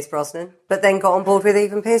with Pierce Brosnan, but then got on board with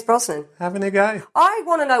even Pierce Brosnan. Having a go. I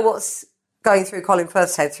want to know what's going through Colin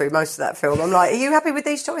Firth's head through most of that film. I'm like, are you happy with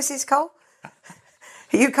these choices, Cole?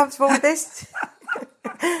 Are you comfortable with this?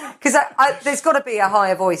 Because there's got to be a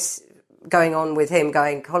higher voice going on with him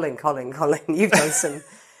going, Colin, you've done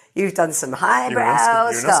some highbrow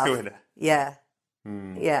stuff. You're an Oscar winner. Yeah.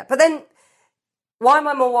 Yeah. But then, why am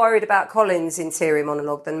I more worried about Colin's interior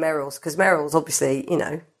monologue than Meryl's? Because Meryl's obviously, you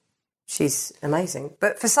know, she's amazing.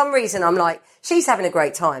 But for some reason, I'm like, she's having a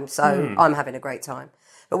great time, so I'm having a great time.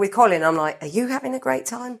 But with Colin, I'm like, are you having a great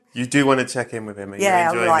time? You do want to check in with him. I'm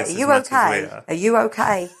like, are you okay? Are you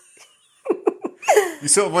okay? You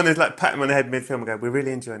sort of want to, like, pat him on the head mid-film and go, we're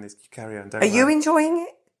really enjoying this. Carry on. Don't worry. Are you enjoying it?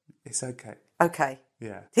 It's okay. Okay.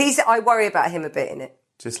 Yeah. I worry about him a bit in it.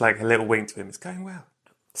 Just like a little wink to him. It's going well.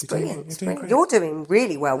 It's brilliant. You're doing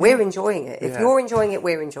really well. We're enjoying it. If you're enjoying it,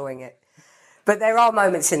 we're enjoying it. But there are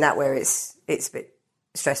moments in that where it's a bit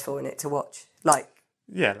stressful in it to watch. Like,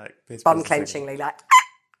 bum clenchingly, like,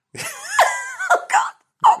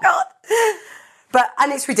 oh God.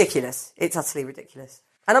 And it's ridiculous. It's utterly ridiculous.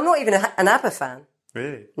 And I'm not even an ABBA fan.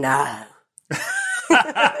 Really? No.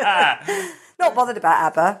 Not bothered about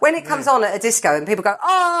ABBA. When it comes on at a disco and people go,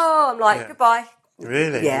 oh, I'm like, goodbye.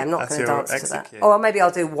 Really? Yeah, I'm not going to dance to that. Or maybe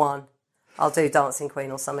I'll do one. I'll do Dancing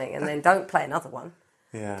Queen or something, and then don't play another one.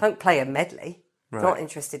 Yeah. Don't play a medley. Right. Not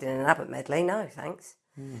interested in an ABBA medley. No, thanks.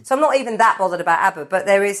 So I'm not even that bothered about ABBA, but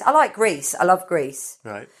I like Grease. I love Grease.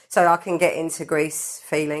 Right. So I can get into Grease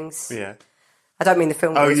feelings. Yeah. I don't mean the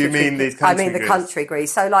film Grease. Oh, you mean these country I mean the country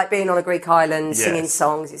Grease. So like being on a Greek island, singing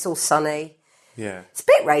songs, it's all sunny. Yeah. It's a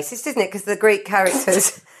bit racist, isn't it? Because the Greek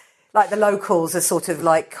characters, like the locals, are sort of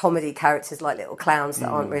like comedy characters, like little clowns that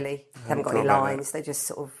haven't got any lines. They just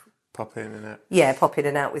sort of... Pop in and out. Yeah, pop in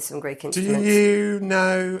and out with some Greek instruments. Do you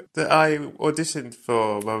know that I auditioned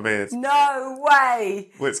for Mamma Mia? No way!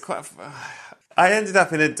 Well, it's quite... I ended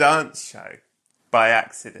up in a dance show by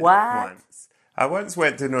accident once. I once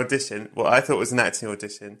went to an audition, what I thought was an acting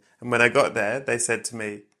audition, and when I got there, they said to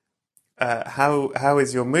me, how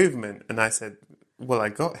is your movement? And I said, well, I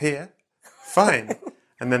got here. Fine.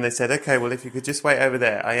 And then they said, okay, well, if you could just wait over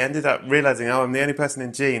there. I ended up realising, I'm the only person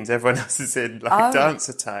in jeans. Everyone else is in dance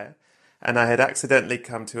attire. And I had accidentally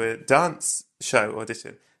come to a dance show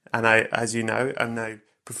audition. And I, as you know, I'm no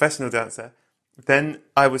professional dancer. Then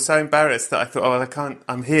I was so embarrassed that I thought,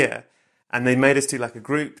 I'm here. And they made us do like a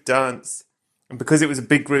group dance. And because it was a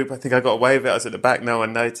big group, I think I got away with it. I was at the back, no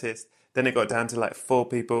one noticed. Then it got down to like 4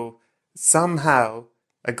 people. Somehow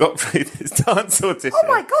I got through this dance audition. Oh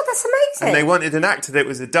my God, that's amazing. And they wanted an actor. It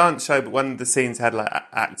was a dance show, but one of the scenes had like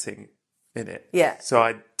acting in it. Yeah. So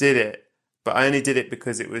I did it, but I only did it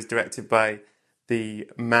because it was directed by the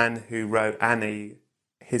man who wrote Annie,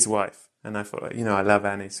 his wife. And I thought, I love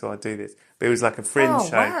Annie, so I'll do this. But it was like a fringe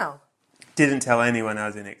show. Wow. Didn't tell anyone I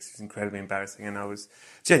was in it because it was incredibly embarrassing and I was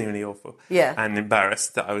genuinely awful. Yeah. And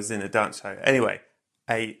embarrassed that I was in a dance show. Anyway,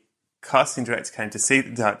 a casting director came to see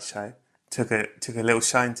the dance show. Took a little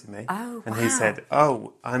shine to me. Oh, and wow. he said,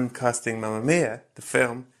 I'm casting Mamma Mia, the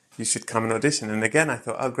film. You should come and audition. And again, I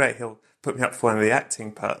thought, great, he'll put me up for one of the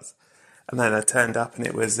acting parts. And then I turned up and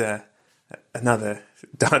it was another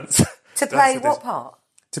dance. To play what part?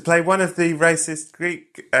 To play one of the racist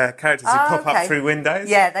Greek characters who pop up through windows.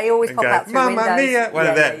 Yeah, they always pop out through windows. Mamma Mia! One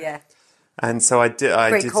of them. Yeah. And so I did...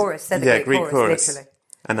 Greek chorus. They're the Greek chorus, literally.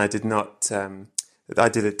 And I did not... I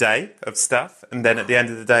did a day of stuff, and then at the end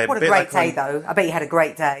of the day... What a great day, though. I bet you had a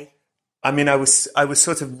great day. I mean, I was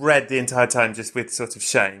sort of red the entire time just with sort of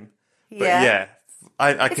shame. But yeah.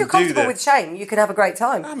 I if can you're comfortable with shame, you can have a great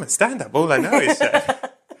time. I'm a stand-up. All I know is shame.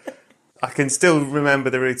 I can still remember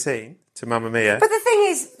the routine to Mamma Mia. But the thing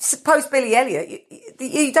is, post Billy Elliot,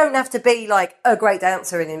 you don't have to be like a great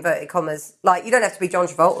dancer in inverted commas. Like, you don't have to be John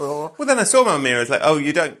Travolta or... Well, then I saw Mamma Mia, I was like,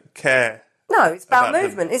 you don't care... No, it's about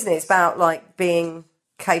movement, isn't it? It's about, like, being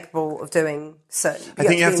capable of doing certain... I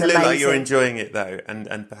think you have to look like you're enjoying it, though, and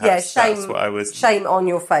perhaps that's what I was... Shame on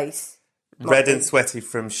your face. Red and sweaty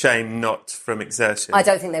from shame, not from exertion. I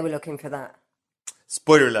don't think they were looking for that.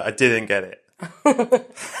 Spoiler alert, I didn't get it.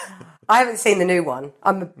 I haven't seen the new one.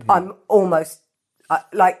 I'm almost...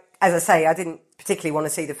 like, as I say, I didn't particularly want to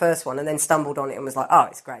see the first one and then stumbled on it and was like,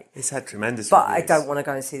 it's great. It's had tremendous But reviews. I don't want to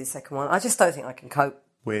go and see the second one. I just don't think I can cope.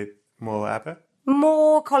 With more ABBA?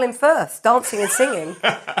 More Colin Firth, dancing and singing.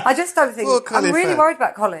 I just don't think... I'm really worried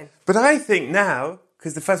about Colin. But I think now,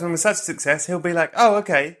 because the first one was such a success, he'll be like,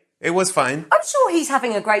 okay, it was fine. I'm sure he's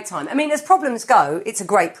having a great time. I mean, as problems go, it's a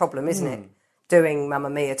great problem, isn't it? Doing Mamma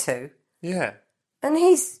Mia 2. Yeah. And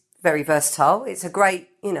he's very versatile. It's a great,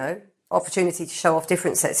 opportunity to show off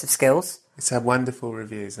different sets of skills. It's had wonderful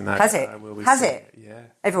reviews. And Has it? Has it? Yeah.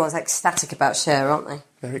 Everyone's ecstatic about Cher, aren't they?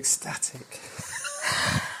 They're ecstatic.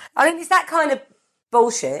 I mean, it's that kind of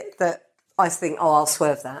bullshit that I think, I'll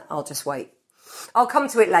swerve that. I'll just wait. I'll come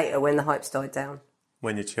to it later when the hype's died down.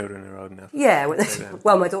 When your children are old enough. Yeah.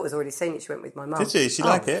 Well, my daughter's already seen it. She went with my mum. Did she? She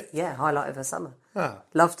like it? Yeah, highlight of her summer. Oh.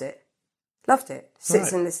 Loved it.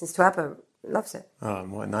 Sits and listens to ABBA. Loves it. Oh,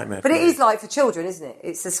 what a nightmare. But it is like for children, isn't it?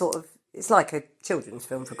 It's a sort of... It's like a children's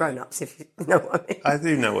film for grown-ups, if you know what I mean. I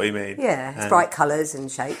do know what you mean. Yeah, it's bright colours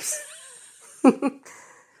and shapes.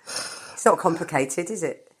 It's not complicated, is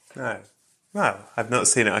it? No. Well, I've not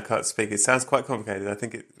seen it. I can't speak. It sounds quite complicated. I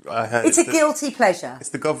think I heard it's a guilty pleasure. It's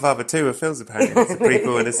the Godfather 2 of films, apparently. It's a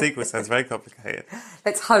prequel and a sequel. Sounds very complicated.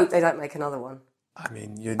 Let's hope they don't make another one. I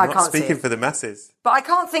mean, you're not speaking for the masses. But I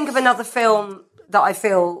can't think of another film that I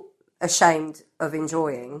feel ashamed of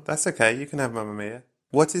enjoying. That's okay. You can have Mamma Mia.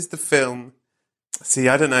 What is the film... See,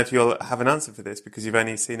 I don't know if you'll have an answer for this because you've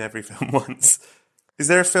only seen every film once. Is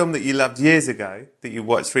there a film that you loved years ago that you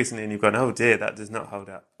watched recently and you've gone, oh dear, that does not hold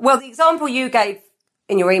up? Well, the example you gave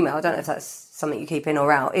in your email, I don't know if that's something you keep in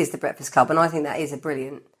or out, is The Breakfast Club, and I think that is a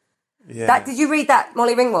brilliant... Yeah. Did you read that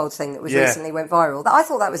Molly Ringwald thing that was recently went viral? I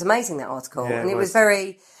thought that was amazing, that article. Yeah, and it was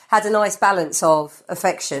had a nice balance of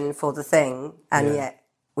affection for the thing, and yet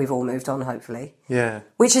we've all moved on, hopefully. Yeah.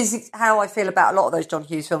 Which is how I feel about a lot of those John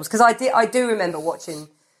Hughes films, because I do remember watching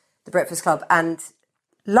The Breakfast Club and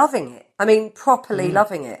loving it. I mean, properly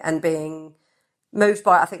loving it and being moved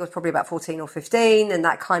by it. I think it was probably about 14 or 15, and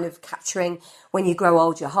that kind of capturing when you grow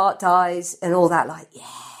old, your heart dies and all that, like, yeah.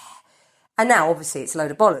 And now, obviously, it's a load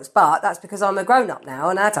of bollocks, but that's because I'm a grown-up now,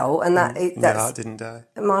 an adult, and your heart didn't die.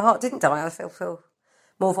 My heart didn't die. I feel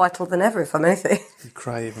more vital than ever, if I'm anything. You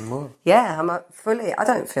cry even more. Yeah, I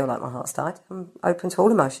don't feel like my heart's died. I'm open to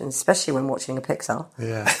all emotions, especially when watching a Pixar.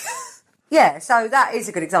 Yeah. Yeah, so that is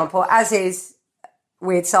a good example, as is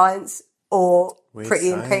Weird Science or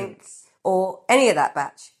Pretty in Pink or any of that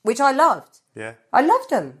batch, which I loved. Yeah. I loved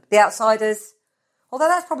them. The Outsiders. Although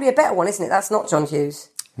that's probably a better one, isn't it? That's not John Hughes.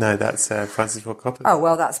 No, that's Francis Ford Coppola. Oh,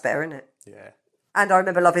 well, that's better, isn't it? Yeah. And I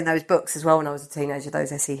remember loving those books as well when I was a teenager,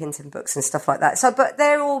 those S.E. Hinton books and stuff like that. So, but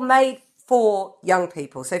they're all made for young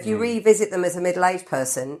people. So if you revisit them as a middle-aged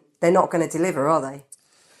person, they're not going to deliver, are they?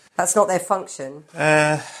 That's not their function.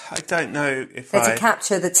 I don't know if They're to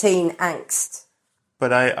capture the teen angst.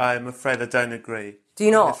 But I'm afraid I don't agree. Do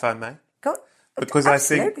you not? If I may. Go, because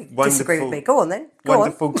absolutely. I think disagree with me. Go on then.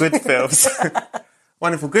 Wonderful good films.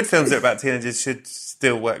 Wonderful good films that are about teenagers should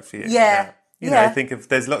still work for you. Yeah. You know, I think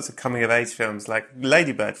there's lots of coming of age films like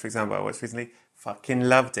Lady Bird, for example, I watched recently. Fucking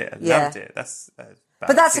loved it. I loved it.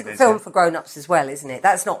 But that's a film for grown-ups as well, isn't it?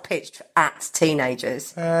 That's not pitched at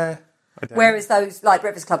teenagers. Whereas those, like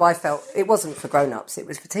Breakfast Club, I felt it wasn't for grown-ups, it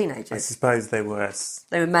was for teenagers. I suppose they were.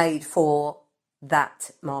 They were made for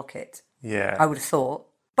that market. Yeah. I would have thought.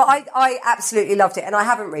 But I absolutely loved it, and I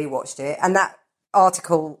haven't rewatched it. And that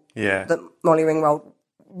article that Molly Ringwald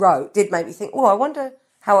wrote did make me think, I wonder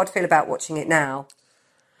how I'd feel about watching it now.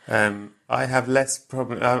 I have less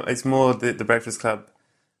problem. It's more the Breakfast Club.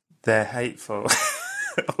 They're hateful.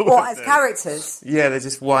 What, as characters? Yeah, they're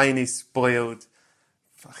just whiny, spoiled.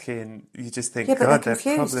 Fucking, you just think, but God, they're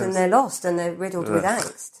confused and they're lost and they're riddled with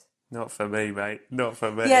angst. Not for me, mate. Not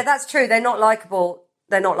for me. Yeah, that's true. They're not likeable.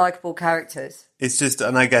 They're not likeable characters. It's just,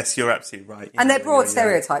 and I guess you're absolutely right. And they're broad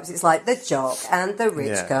stereotypes. It's like the jock and the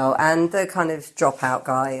rich girl and the kind of dropout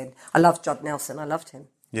guy. And I loved Judd Nelson. I loved him.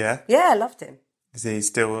 Yeah? Yeah, I loved him. Is he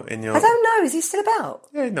still in your... I don't know. Is he still about?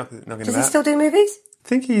 Yeah, he's knocking about. Does he still do movies? I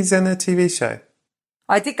think he's in a TV show.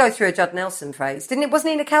 I did go through a Judd Nelson phase. Wasn't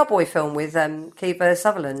he in a cowboy film with Kiefer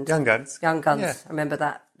Sutherland? Young Guns. Young Guns. Yeah. I remember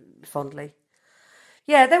that fondly.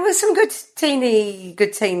 Yeah, there were some good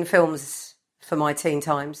teen films for my teen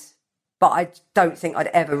times. But I don't think I'd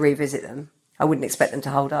ever revisit them. I wouldn't expect them to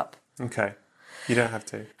hold up. Okay. You don't have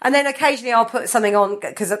to. And then occasionally I'll put something on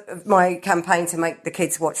because of my campaign to make the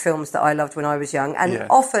kids watch films that I loved when I was young. And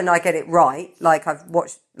often I get it right. Like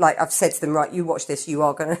I've said to them, right, you watch this, you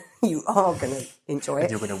are gonna enjoy it.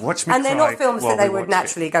 And you're gonna watch me. And they're not films that they would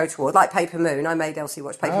naturally go toward. Like Paper Moon. I made Elsie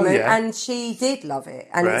watch Paper Moon and she did love it.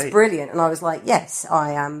 And it's brilliant. And I was like, yes,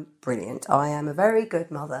 I am brilliant. I am a very good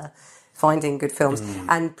mother. Finding good films.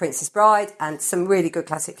 And Princess Bride and some really good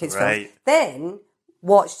classic kids films. Then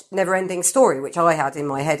watched Neverending Story, which I had in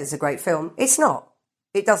my head as a great film. It's not.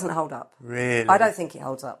 It doesn't hold up. Really? I don't think it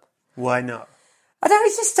holds up. Why not? I don't know,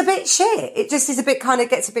 it's just a bit shit. It just is a bit kind of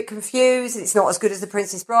gets a bit confused. It's not as good as The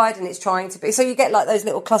Princess Bride and it's trying to be. So you get like those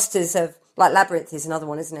little clusters of, like Labyrinth is another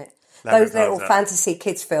one, isn't it? Those little fantasy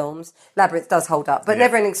kids films. Labyrinth does hold up. But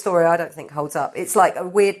Neverending Story I don't think holds up. It's like a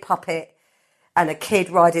weird puppet and a kid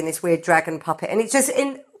riding this weird dragon puppet. And it's just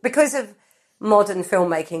because of modern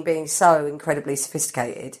filmmaking being so incredibly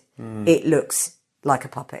sophisticated, it looks like a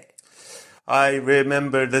puppet. I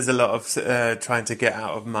remember there's a lot of trying to get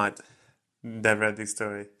out of mud. Neverending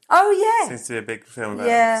Story. Oh, yeah. Seems to be a big film about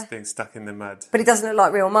just being stuck in the mud. But it doesn't look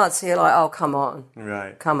like real mud, so you're like, oh, come on.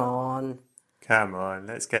 Right. Come on,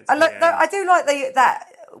 let's get to the end. I do like that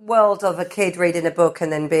world of a kid reading a book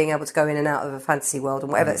and then being able to go in and out of a fantasy world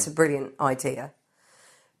and whatever. It's a brilliant idea.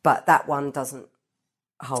 But that one doesn't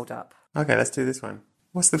hold up. Okay, let's do this one.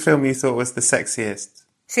 What's the film you thought was the sexiest?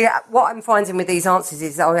 See, what I'm finding with these answers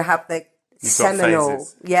is I have the seminal...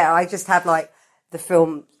 Yeah, I just have like the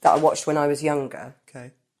film that I watched when I was younger.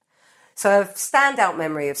 Okay. So a standout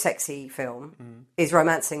memory of sexy film is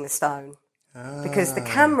Romancing the Stone. Because the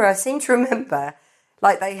camera seemed to remember...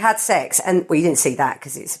 Like, they had sex, and, well, you didn't see that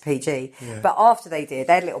because it's a PG, but after they did,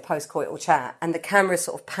 they had a little post-coital chat, and the camera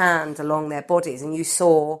sort of panned along their bodies, and you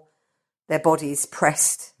saw their bodies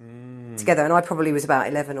pressed together, and I probably was about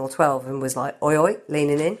 11 or 12 and was like, oi, oi,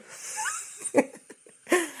 leaning in.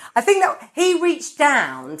 I think that he reached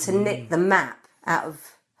down to nick the map out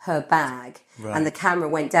of her bag, and the camera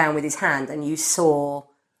went down with his hand, and you saw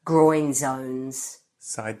groin zones.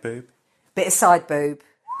 Side boob? Bit of side boob.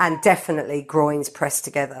 And definitely groins pressed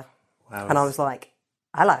together. Wow. And I was like,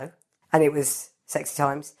 hello. And it was sexy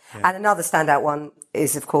times. Yeah. And another standout one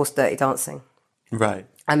is, of course, Dirty Dancing. Right.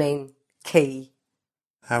 I mean, key.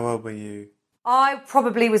 How old were you? I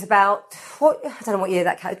probably was about, I don't know what year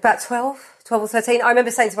that came, about 12 or 13. I remember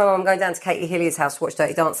saying to my mum, I'm going down to Katie Hillier's house to watch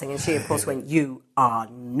Dirty Dancing. And she, of course, went, you are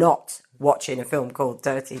not watching a film called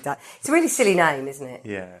Dirty Dancing. It's a really silly name, isn't it?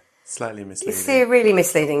 Yeah. Slightly misleading. It's a really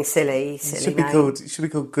misleading, silly it should be name. It should be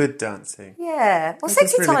called Good Dancing. Yeah. Well,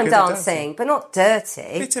 sexy time dancing, but not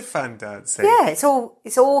dirty. Bit of fun dancing. Yeah, it's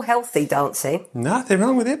all healthy dancing. Nothing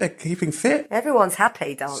wrong with it. They're keeping fit. Everyone's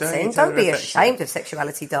happy dancing. Don't be ashamed of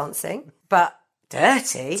sexuality dancing. But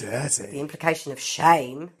dirty. Dirty. The implication of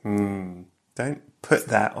shame. put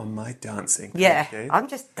that on my dancing. Yeah, I'm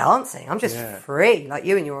just dancing. I'm just free, like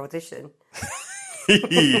you in your audition. So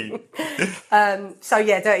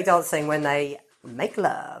yeah, Dirty Dancing when they make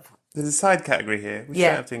love. There's a side category here, which you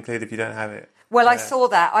don't have to include if you don't have it. Well, I saw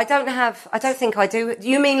that. I don't think I do.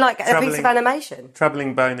 You mean like a piece of animation?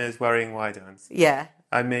 Troubling boners, worrying why-dons. Yeah.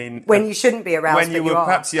 I mean... When you shouldn't be aroused, when you were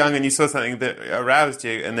perhaps young and you saw something that aroused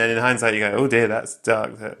you, and then in hindsight you go, oh dear, that's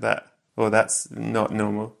dark, or that's not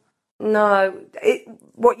normal. No.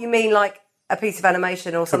 What you mean, like a piece of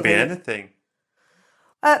animation or something? Could be anything.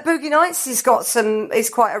 Boogie Nights is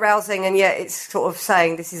quite arousing, and yet it's sort of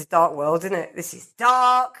saying this is a dark world, isn't it? This is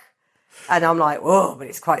dark. And I'm like, whoa, but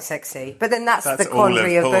it's quite sexy. But then that's the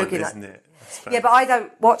quandary of porn, Boogie Nights. Isn't it? Yeah, but I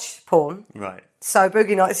don't watch porn. Right. So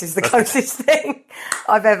Boogie Nights is the closest thing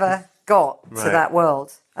I've ever got to that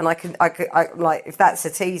world. And I like, if that's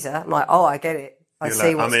a teaser, I'm like, oh, I get it. I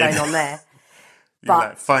see what's going on there. You're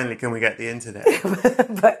like, finally, can we get the internet?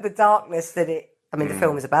 But the darkness that the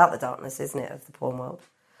film is about the darkness, isn't it, of the porn world?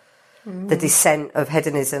 The descent of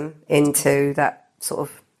hedonism into that sort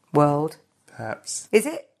of world. Perhaps. Is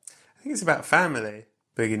it? I think it's about family,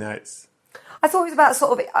 Boogie Nights. I thought it was about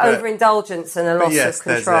sort of overindulgence and a loss of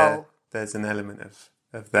control. There's an element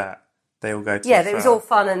of that. They all go to it was all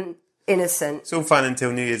fun and innocent. It's all fun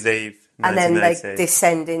until New Year's Eve, and then they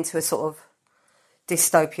descend into a sort of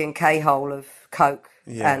dystopian K-hole of coke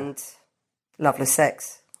and loveless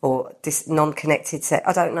sex, or non-connected sex.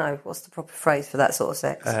 I don't know. What's the proper phrase for that sort of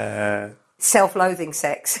sex? Self-loathing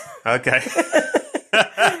sex. Okay.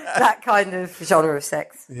 That kind of genre of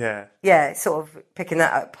sex. Yeah. Yeah, sort of picking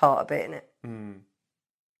that apart a bit, isn't it?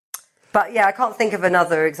 But yeah, I can't think of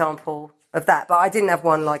another example of that. But I didn't have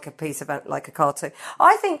one like a piece of like a cartoon.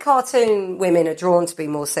 I think cartoon women are drawn to be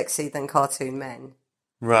more sexy than cartoon men.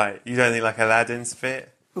 Right. You don't think like Aladdin's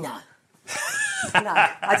fit? No. No,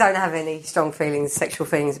 I don't have any strong sexual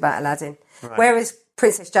feelings about Aladdin. Right. Whereas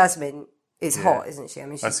Princess Jasmine is hot, isn't she? I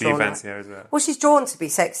mean, she's so you fancy her as well? Well, she's drawn to be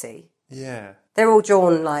sexy. Yeah. They're all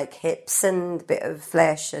drawn like hips and a bit of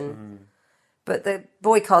flesh, but the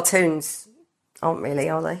boy cartoons aren't really,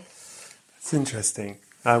 are they? That's interesting.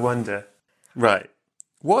 I wonder. Right.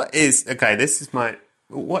 What is the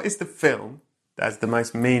film that has the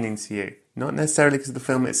most meaning to you? Not necessarily because of the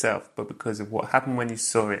film itself, but because of what happened when you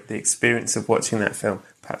saw it, the experience of watching that film.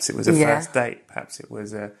 Perhaps it was a first date, perhaps it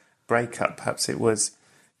was a breakup, perhaps it was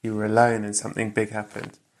you were alone and something big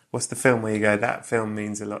happened. What's the film where you go, that film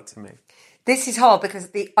means a lot to me? This is hard because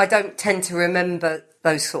I don't tend to remember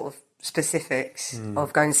those sort of specifics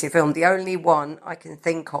of going to see a film. The only one I can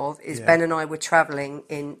think of is Ben and I were travelling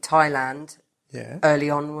in Thailand early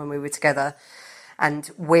on when we were together, and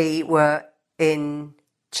we were in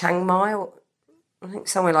Chiang Mai, or I think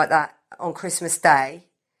somewhere like that, on Christmas Day,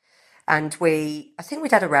 and I think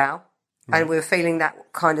we'd had a row. And we were feeling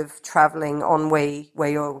that kind of travelling ennui where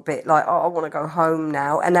you're a bit like, oh, I want to go home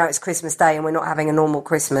now. And now it's Christmas Day and we're not having a normal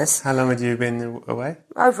Christmas. How long had you been away?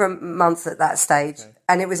 Over a month at that stage. Okay.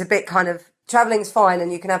 And it was a bit kind of, travelling's fine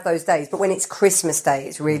and you can have those days. But when it's Christmas Day,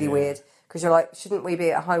 it's really weird. Because you're like, shouldn't we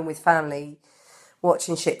be at home with family,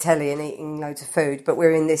 watching shit telly and eating loads of food? But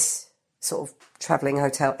we're in this sort of travelling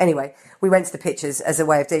hotel. Anyway, we went to the pictures as a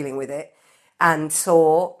way of dealing with it and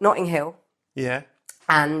saw Notting Hill. Yeah.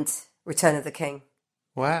 And Return of the King.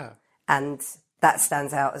 Wow. And that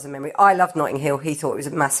stands out as a memory. I loved Notting Hill. He thought it was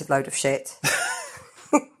a massive load of shit.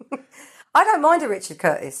 I don't mind a Richard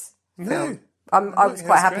Curtis film. I was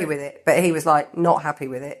quite happy with it, but he was like not happy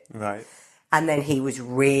with it. Right. And then he was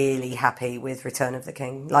really happy with Return of the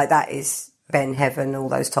King. Like that is Ben Heaven, all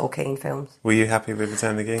those Tolkien films. Were you happy with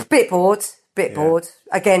Return of the King? Bit bored.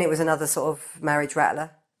 Again, it was another sort of marriage rattler.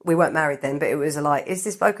 We weren't married then, but it was like, is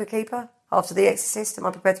this bloke a keeper? After The Exorcist, am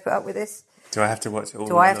I prepared to put up with this? Do I have to watch all?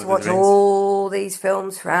 Do I have to watch all these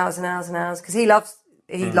films for hours and hours and hours? Because he loves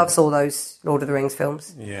all those Lord of the Rings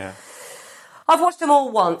films. Yeah. I've watched them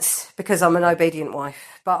all once because I'm an obedient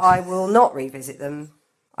wife, but I will not revisit them.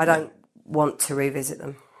 I don't want to revisit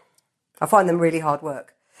them. I find them really hard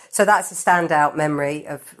work. So that's a standout memory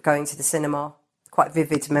of going to the cinema. Quite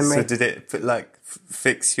vivid memory. So did it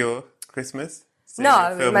fix your Christmas?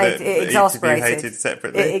 No, it exasperated.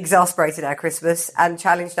 It exasperated our Christmas and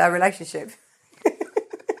challenged our relationship.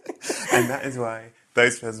 And that is why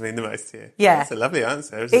those films mean the most to you. Yeah, that's a lovely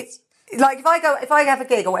answer. It's like if I have a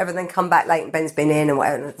gig or whatever, and then come back late and Ben's been in and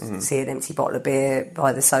whatever, and see an empty bottle of beer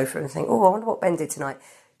by the sofa and think, oh, I wonder what Ben did tonight.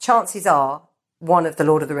 Chances are one of the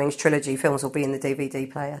Lord of the Rings trilogy films will be in the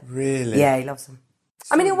DVD player. Really? Yeah, he loves them.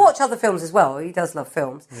 I mean, he'll watch other films as well. He does love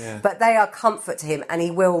films. Yeah. But they are comfort to him and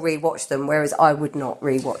he will rewatch them, whereas I would not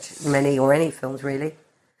rewatch many or any films, really.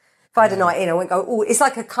 If I had a night in, I wouldn't go, oh, it's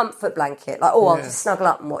like a comfort blanket. Like, I'll just snuggle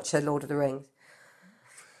up and watch a Lord of the Rings.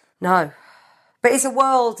 No. But it's a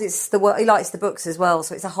world, he likes the books as well,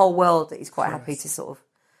 so it's a whole world that he's quite happy to sort of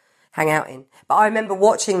hang out in. But I remember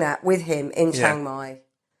watching that with him in Chiang Mai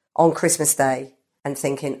on Christmas Day and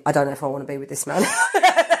thinking, I don't know if I want to be with this man.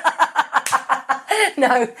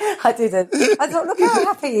 No, I didn't. I thought, look how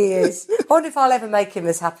happy he is. I wonder if I'll ever make him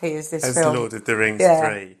as happy as this film. As Lord of the Rings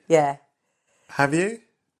 3. Yeah. Have you?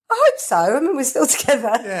 I hope so. I mean, we're still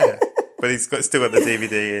together. Yeah. But he's still got the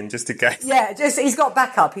DVD in, just in case. Yeah, he's got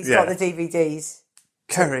backup. He's got the DVDs.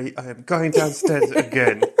 Kerry, I am going downstairs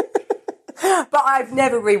again. But I've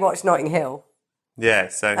never rewatched Notting Hill. Yeah,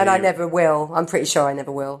 I never will. I'm pretty sure I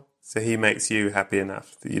never will. So he makes you happy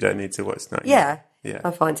enough that you don't need to watch Notting Hill. Yeah.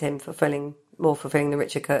 I find him more fulfilling than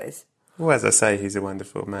Richard Curtis. Well, as I say, he's a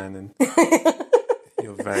wonderful man, and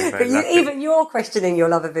you're very, very lucky. Even you're questioning your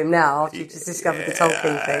love of him now after you've just discovered the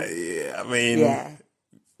Tolkien thing. Yeah, I mean... Yeah.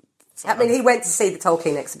 I mean, he went to see the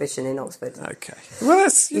Tolkien exhibition in Oxford. Okay. Well,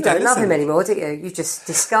 you don't love him anymore, do you? You just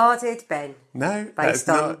discarded Ben. No, that's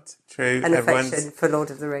not true. An affection for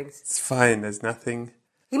Lord of the Rings. It's fine, there's nothing...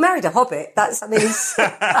 He married a hobbit. That's, I mean...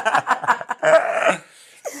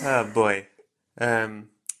 Oh, boy.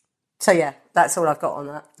 So, yeah, that's all I've got on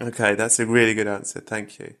that. Okay, that's a really good answer.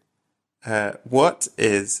 Thank you. What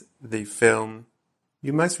is the film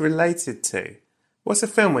you're most related to? What's a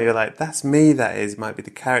film where you're like, that's me, that is? Might be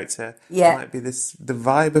the character. Yeah. Might be the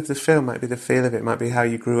vibe of the film. Might be the feel of it. Might be how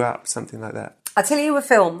you grew up. Something like that. I'll tell you a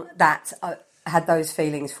film that I had those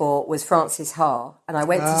feelings for was Frances Ha. And I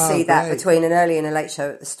went to see that between an early and a late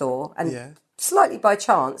show at the store. And slightly by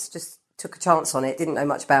chance, just took a chance on it. Didn't know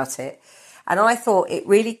much about it. And I thought it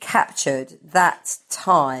really captured that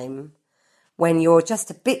time when you're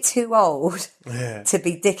just a bit too old to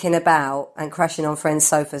be dicking about and crashing on friends'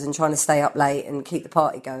 sofas and trying to stay up late and keep the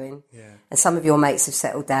party going. Yeah. And some of your mates have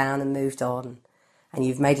settled down and moved on and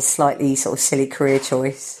you've made a slightly sort of silly career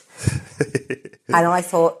choice. And I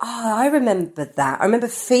thought, I remember that. I remember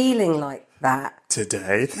feeling like that.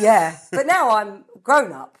 Today? Yeah. But now I'm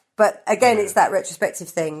grown up. But again, it's that retrospective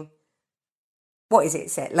thing. What is it?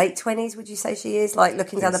 Is it late 20s, would you say she is? Like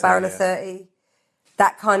looking down the barrel of 30?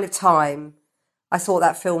 That kind of time. I thought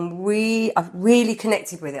that film I really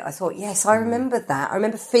connected with it. I thought, yes, I remember that. I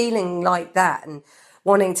remember feeling like that and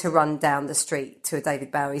wanting to run down the street to a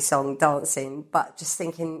David Bowie song, dancing, but just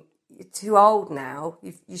thinking, you're too old now.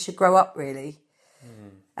 You should grow up, really.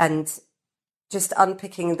 And just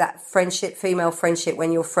unpicking that friendship, female friendship,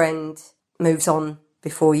 when your friend moves on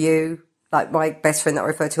before you. Like my best friend that I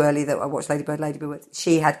referred to earlier that I watched Lady Bird with,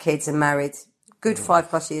 she had kids and married good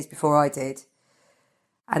 5+ years before I did.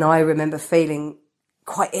 And I remember feeling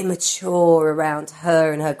quite immature around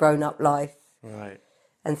her and her grown-up life. Right.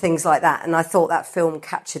 And things like that. And I thought that film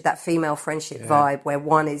captured that female friendship vibe where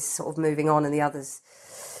one is sort of moving on and the other's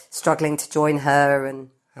struggling to join her. And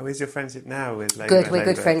how is your friendship now with Lady Good, Bird? we're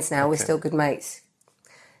good friends now. Okay. We're still good mates.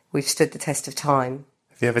 We've stood the test of time.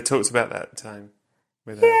 Have you ever talked about that time?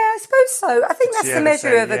 Yeah, I suppose so. I think that's the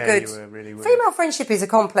measure of a good... Female friendship is a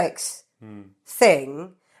complex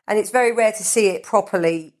thing, and it's very rare to see it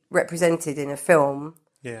properly represented in a film.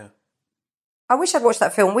 Yeah. I wish I'd watched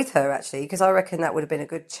that film with her, actually, because I reckon that would have been a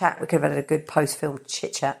good chat. We could have had a good post-film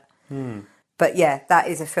chit-chat. But yeah, that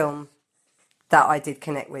is a film that I did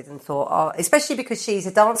connect with and thought, especially because she's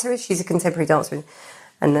a dancer, she's a contemporary dancer,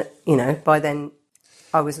 and, by then...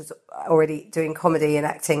 I was already doing comedy and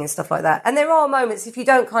acting and stuff like that. And there are moments, if you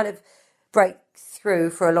don't kind of break through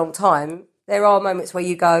for a long time, there are moments where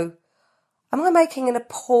you go, am I making an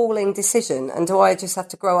appalling decision? And do I just have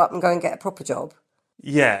to grow up and go and get a proper job?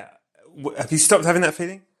 Yeah. Have you stopped having that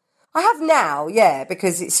feeling? I have now, yeah,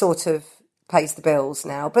 because it sort of pays the bills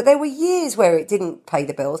now. But there were years where it didn't pay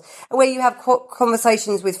the bills, and where you have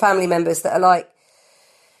conversations with family members that are like,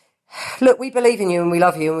 look, we believe in you and we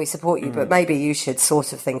love you and we support you, but maybe you should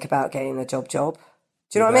sort of think about getting a job. Do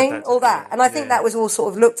you know what I mean? All that. And I think that was all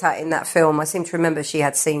sort of looked at in that film. I seem to remember she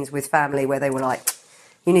had scenes with family where they were like,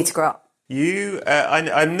 you need to grow up.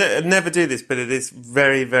 I never do this, but it is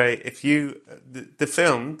very, very... The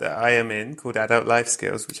film that I am in, called Adult Life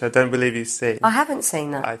Skills, which I don't believe you've seen... I haven't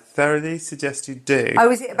seen that. I thoroughly suggest you do. Oh,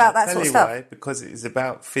 is it about that sort of stuff? Why, because it is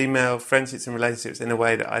about female friendships and relationships in a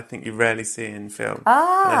way that I think you rarely see in film.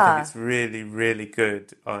 Ah. And I think it's really, really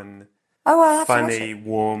good on funny,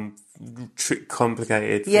 warm,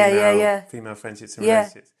 complicated female friendships and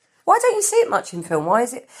relationships. Why don't you see it much in film? Why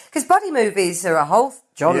is it... Because buddy movies are a whole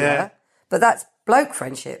genre, but that's bloke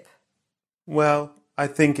friendship. Well, I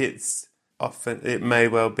think it may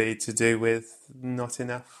well be to do with not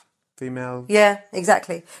enough female. Yeah,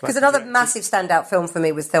 exactly. Because another massive standout film for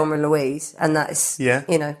me was Thelma and Louise, and that is,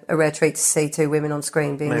 a rare treat to see two women on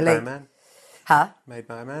screen being the lead. Made by a man. Huh? Made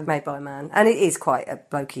by a man. Made by a man. And it is quite a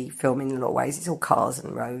blokey film in a lot of ways. It's all cars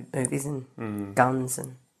and road movies and guns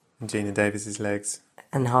and Gina Davis's legs.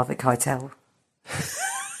 And Harvey Keitel.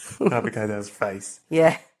 Harvey Keitel's face.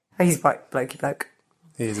 Yeah. He's quite blokey bloke.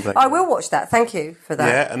 He is a blokey. I will watch that. Thank you for that.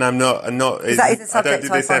 Yeah, and I'm not. Is that a subject I don't do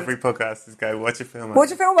this every podcast. Is go watch a film.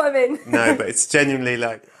 Watch a film I'm in. No, but it's genuinely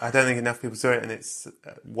like I don't think enough people saw it, and it's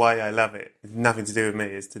why I love it. It's nothing to do with me.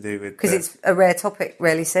 It's to do with because it's a rare topic,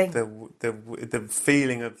 rarely seen. The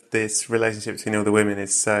feeling of this relationship between all the women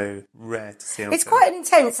is so rare to see. It's quite an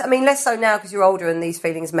intense. I mean, less so now because you're older and these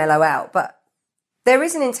feelings mellow out, but there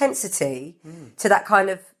is an intensity to that kind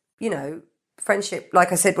of, friendship.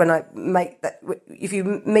 Like I said, when I make that, if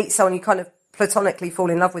you meet someone, you kind of platonically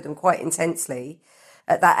fall in love with them quite intensely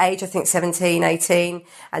at that age, I think 17, 18,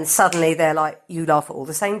 and suddenly they're like, you laugh at all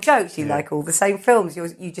the same jokes, you like all the same films,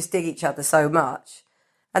 you just dig each other so much.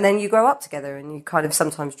 And then you grow up together and you kind of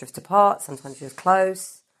sometimes drift apart, sometimes you're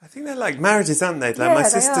close. I think they're like marriages, aren't they? Like my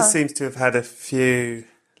sister seems to have had a few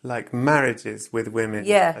like marriages with women,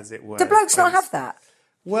 as it were. Do blokes not have that?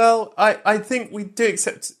 Well, I think we do,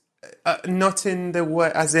 except not in the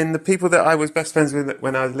way, as in the people that I was best friends with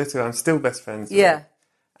when I was little, I'm still best friends with. Yeah.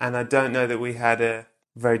 And I don't know that we had a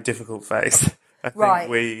very difficult phase. I think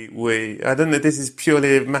we I don't know, this is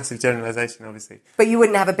purely a massive generalisation, obviously. But you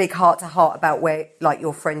wouldn't have a big heart-to-heart about where, like,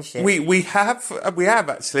 your friendship? We have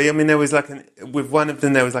actually. I mean, there was like with one of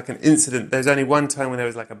them, there was like an incident. There's only one time when there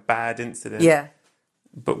was like a bad incident. Yeah.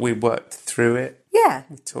 But we worked through it. Yeah.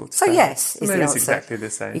 We talked so yes, is the answer. It's exactly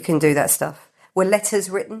the same. You can do that stuff. Were letters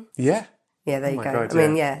written? Yeah. Yeah, there you go. God, I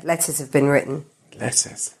mean, letters have been written.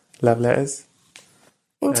 Letters. Love letters.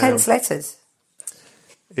 Intense letters.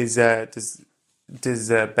 Does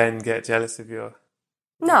Ben get jealous of your...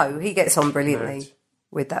 No, he gets on brilliantly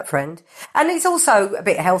with that friend. And it's also a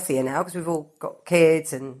bit healthier now because we've all got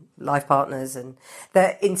kids and life partners, and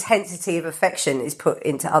the intensity of affection is put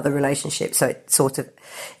into other relationships. So it sort of,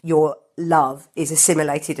 your love is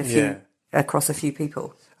assimilated across a few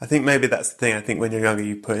people. I think maybe that's the thing. I think when you're younger,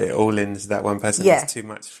 you put it all into that one person. Yeah. It's too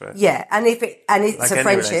much for... Yeah, and it's like a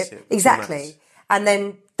friendship. Exactly. And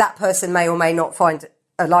then that person may or may not find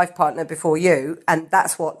a life partner before you, and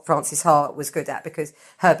that's what Frances Ha was good at, because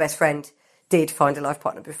her best friend did find a life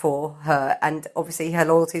partner before her, and obviously her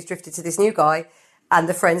loyalties drifted to this new guy, and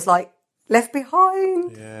the friend's like left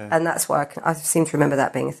behind. Yeah. And that's why I seem to remember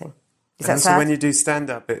that being a thing. Is that sad? So when you do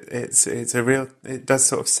stand-up, it's a real... It does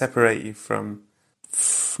sort of separate you from...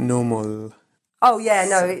 normal. Oh yeah,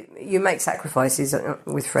 no, you make sacrifices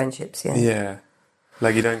with friendships. Yeah,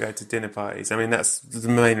 like you don't go to dinner parties. I mean, that's the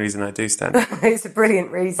main reason I do stand up. It's a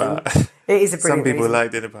brilliant reason. It is a brilliant reason. Some people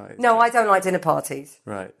like dinner parties. No, I don't like dinner parties.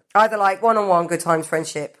 Right. Either like one-on-one good times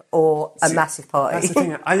friendship or a massive party. That's the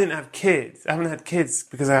thing. I didn't have kids. I haven't had kids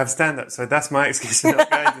because I have stand up. So that's my excuse for not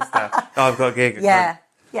going to stuff. Oh, I've got a gig. Yeah.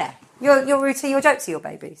 Your routine, your jokes are your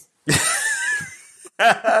babies.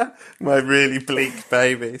 My really bleak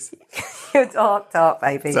babies. Your dark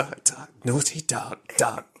babies. Dark, naughty, dark,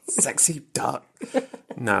 sexy, dark.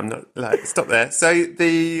 No, I'm not. Like, stop there. So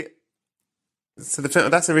the film.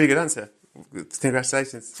 That's a really good answer.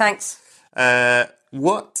 Congratulations. Thanks.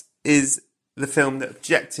 What is the film that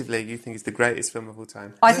objectively you think is the greatest film of all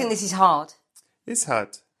time? I think this is hard. It's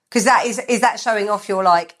hard because is that showing off your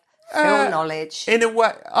film knowledge? In a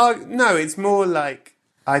way, no. It's more like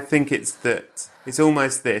I think it's that. It's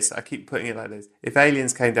almost this. I keep putting it like this. If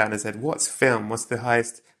aliens came down and said, what's film? What's the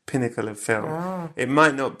highest pinnacle of film? Oh. It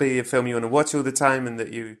might not be a film you want to watch all the time and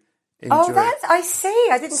that you enjoy. Oh, I see.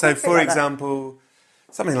 I didn't think for example,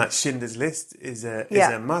 something like Schindler's List is a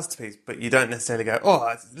masterpiece, but you don't necessarily go,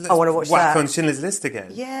 let's I want to watch whack that on Schindler's List again.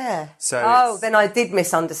 Yeah. So then I did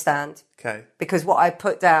misunderstand. Okay. Because what I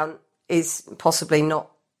put down is possibly not.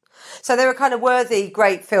 So there are kind of worthy,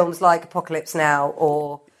 great films like Apocalypse Now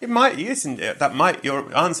or... It might,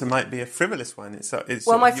 your answer might be a frivolous one.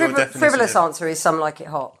 My frivolous answer is Some Like It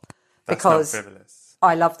Hot. Because not frivolous.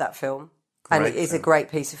 I love that film. And it is a great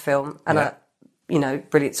piece of film. And,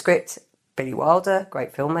 brilliant script. Billy Wilder,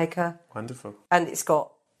 great filmmaker. Wonderful. And it's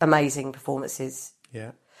got amazing performances.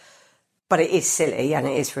 Yeah. But it is silly and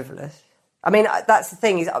it is frivolous. I mean, that's the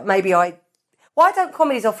thing, is maybe why don't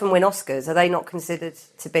comedies often win Oscars? Are they not considered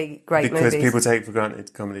to be great movies? Because people take for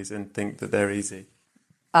granted comedies and think that they're easy.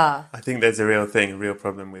 I think there's a real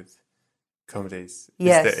problem with comedies.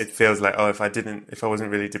 Yes. Is that it feels like, if I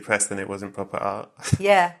wasn't really depressed, then it wasn't proper art.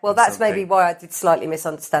 Yeah, well, that's maybe why I did slightly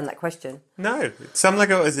misunderstand that question. No, Some Like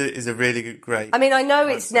It is a really great. I mean, I know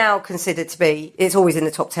it's now considered to be, it's always in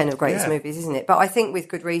the top 10 of greatest movies, isn't it? But I think with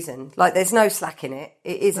good reason. Like, there's no slack in it.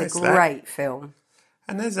 It is a great film.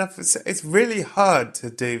 And it's really hard to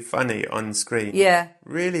do funny on screen. Yeah.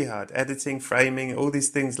 Really hard. Editing, framing, all these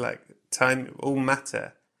things like time all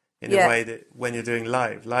matter. In a way that when you're doing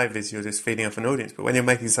live is you're just feeding off an audience. But when you're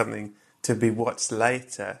making something to be watched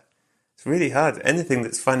later, it's really hard. Anything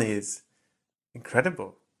that's funny is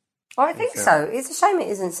incredible. I think so. It's a shame it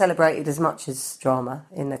isn't celebrated as much as drama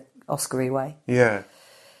in the Oscar-y way. Yeah.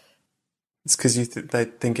 It's because they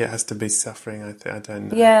think it has to be suffering, I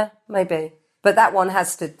don't know. Yeah, maybe. But that one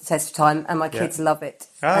has stood the test of time, and my kids love it.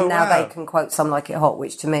 And now they can quote Some Like It Hot,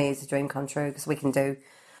 which to me is a dream come true, because we can do...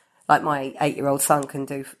 Like, my 8-year-old son can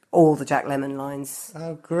do all the Jack Lemmon lines.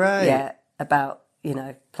 Oh, great. Yeah, about,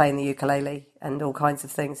 playing the ukulele and all kinds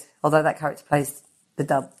of things. Although that character plays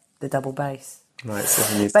the double bass. Right, so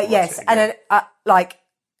he needs but to watch yes, it again. and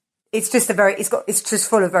it's just it's just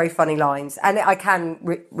full of very funny lines, and I can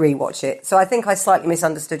rewatch it. So I think I slightly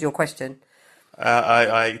misunderstood your question.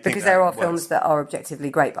 I think because there are films that are objectively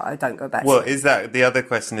great, but I don't go back. Well, is that the other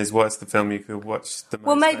question? Is what's the film you could watch the most?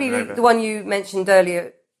 Well, maybe the one you mentioned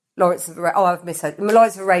earlier. Lawrence of Arabia. Oh, I've misheard.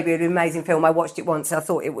 Lawrence of Arabia, an amazing film. I watched it once. And I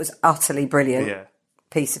thought it was utterly brilliant. Yeah.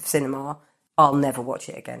 Piece of cinema. I'll never watch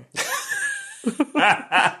it again.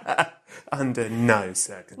 Under no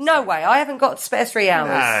circumstances. No way. I haven't got to spare 3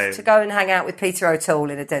 hours to go and hang out with Peter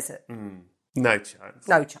O'Toole in a desert. No chance.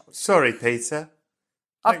 No chance. Sorry, Peter.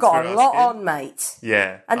 I've got a lot on, mate.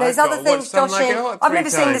 Yeah. And there's other things, Josh. I've never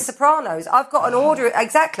seen The Sopranos. I've got an order.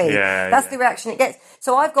 Exactly. That's the reaction it gets.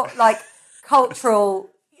 So I've got cultural,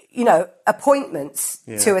 appointments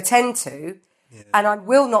to attend to, and I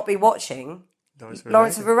will not be watching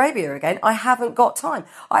Lawrence of Arabia again. I haven't got time.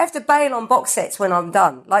 I have to bail on box sets when I'm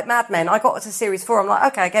done. Like Mad Men, I got to series 4. I'm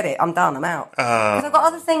like, okay, I get it. I'm done. I'm out. Because I've got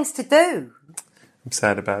other things to do. I'm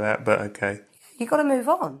sad about that, but okay. You've got to move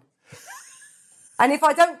on. And if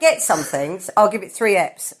I don't get some things, I'll give it 3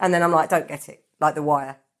 eps, and then I'm like, don't get it. Like The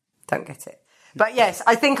Wire. Don't get it. But yes,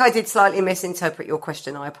 I think I did slightly misinterpret your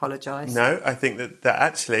question. I apologise. No, I think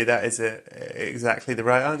that is exactly the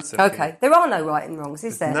right answer. Okay. There are no right and wrongs,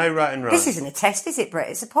 is there? No right and wrong. This isn't a test, is it, Brett?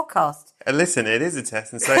 It's a podcast. Listen, it is a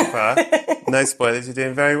test, and so far, no spoilers, you're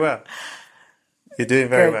doing very well. You're doing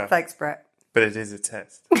very well. Thanks, Brett. But it is a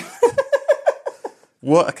test.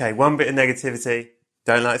 Okay, one bit of negativity.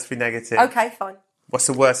 Don't like to be negative. Okay, fine. What's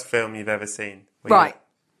the worst film you've ever seen? Right.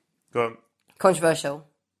 Go on. Controversial.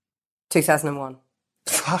 2001.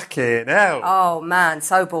 Fucking hell. Oh, man,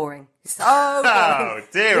 so boring. So boring. Oh,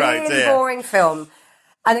 dear, really boring film.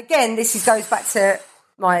 And again, goes back to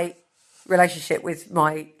my relationship with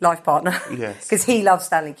my life partner. Yes. Because he loves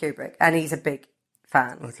Stanley Kubrick, and he's a big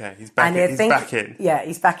fan. Okay, he's back in. Yeah,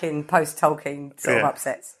 he's back in post-Tolkien sort of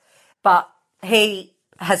upsets. But he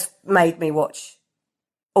has made me watch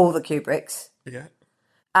all the Kubricks. Yeah.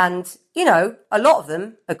 And, a lot of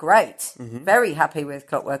them are great. Mm-hmm. Very happy with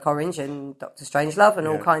Clockwork Orange and Dr. Strangelove and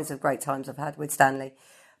all kinds of great times I've had with Stanley.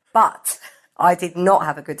 But I did not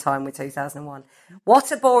have a good time with 2001.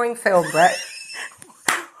 What a boring film, Brett.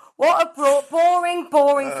 What a boring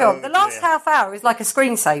film. The last half hour is like a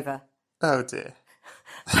screensaver. Oh, dear.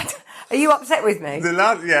 Are you upset with me? The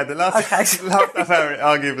last half hour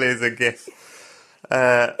arguably is a gift.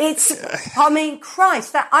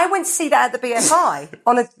 Christ, I went to see that at the BFI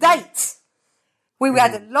on a date. We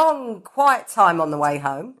had a long, quiet time on the way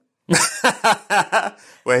home.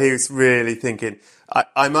 Where he was really thinking,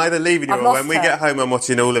 I'm either leaving you or when we get home I'm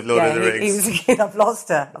watching all of Lord of the Rings. He was thinking, I've lost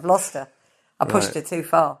her. I pushed her too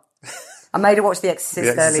far. I made her watch The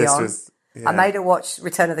Exorcist early on. I made her watch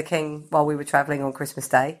Return of the King while we were travelling on Christmas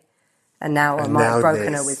Day. And now I might have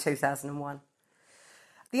broken her with 2001.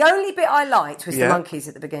 The only bit I liked was the monkeys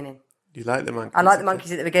at the beginning. You like the monkeys? I like the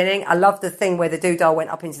monkeys at the beginning. I loved the thing where the doodah went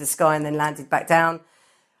up into the sky and then landed back down.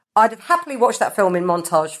 I'd have happily watched that film in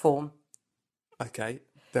montage form. Okay.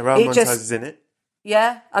 There are montages in it.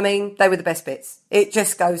 Yeah. I mean, they were the best bits. It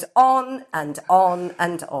just goes on and on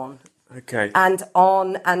and on. Okay. And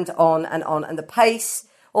on and on and on. And the pace,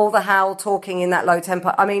 all the Hal talking in that low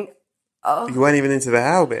tempo. I mean... You weren't even into the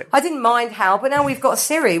Hal bit. I didn't mind Hal, but now we've got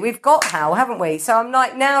Siri. We've got Hal, haven't we? So I'm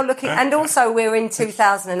now looking... And also we're in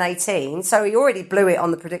 2018, so he already blew it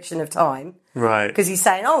on the prediction of time. Right. Because he's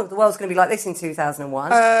saying, the world's going to be like this in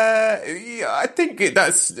 2001. Yeah, I think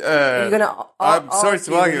that's... Are you gonna I'm sorry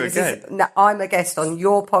to argue again. No, I'm a guest on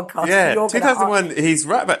your podcast. Yeah, You're 2001, he's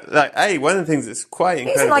right about... one of the things that's quite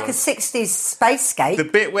incredible... It's like a 60s spacescape. The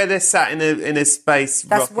bit where they're sat in a space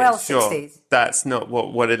that's rocket, well sure, 60s. That's not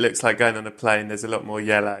what it looks like going on a plane. There's a lot more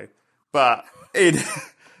yellow. But in...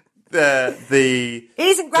 It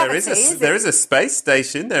isn't gravity, there is a space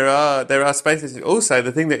station. There are space stations. Also,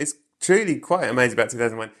 the thing that is truly quite amazing about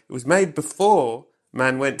 2001, it was made before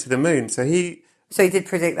man went to the moon. So he did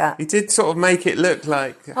predict that. He did sort of make it look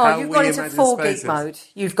like how you've we gone into imagine full space geek is. mode.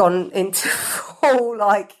 You've gone into full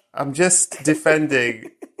I'm just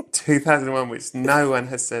defending 2001, which no one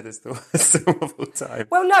has said is the worst film of all time.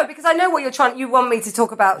 Well, no, because I know what you want me to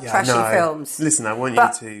talk about trashy films. Listen, I want you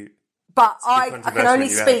to... But I can only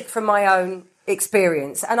speak from my own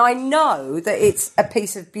experience. And I know that it's a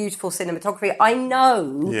piece of beautiful cinematography. I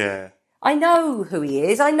know who he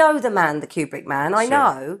is. I know the man, the Kubrick man. I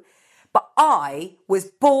know. But I was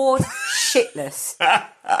bored shitless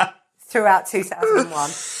throughout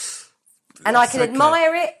 2001. And I can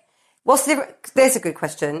admire it. What's the difference? There's a good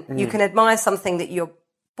question. You can admire something that you're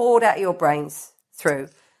bored out of your brains through.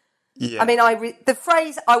 Yeah. I mean, the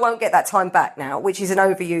phrase, I won't get that time back now, which is an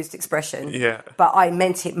overused expression. Yeah. But I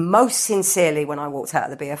meant it most sincerely when I walked out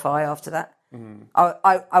of the BFI after that.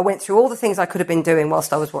 I went through all the things I could have been doing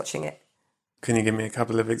whilst I was watching it. Can you give me a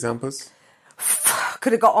couple of examples?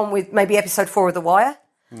 Could have got on with maybe episode 4 of The Wire.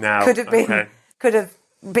 No. Could have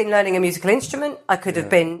been learning a musical instrument. I could have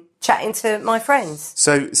been chatting to my friends.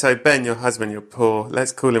 So Ben, your husband, your poor,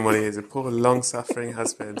 let's call him what he is, a poor long-suffering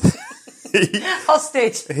husband.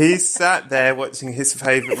 Hostage. He sat there watching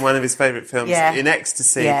one of his favourite films in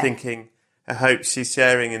ecstasy, thinking, I hope she's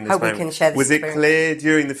sharing in this moment. We can share this Was it clear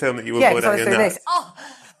during the film that you were bored out of your nuts?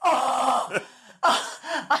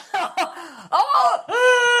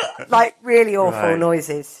 Like really awful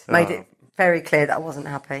noises. Made it very clear that I wasn't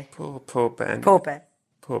happy. Poor Ben. Poor Ben.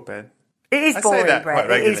 Poor Ben. It is boring, Brett.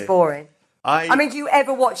 It is boring. I mean, do you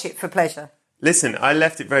ever watch it for pleasure? Listen, I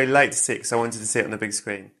left it very late to see it because I wanted to see it on the big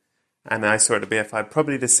screen. And I saw it at BFI,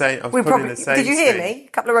 probably the same. I was probably in the same. Did you hear me? A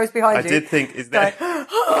couple of rows behind you. I did think, is there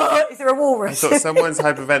a walrus? I thought someone's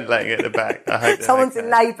hyperventilating at the back. I hope someone's in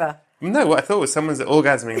labour. No, what I thought was someone's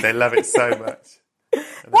orgasming. They love it so much.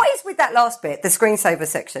 What is with that last bit, the screensaver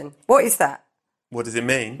section? What is that? What does it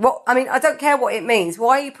mean? I mean, I don't care what it means.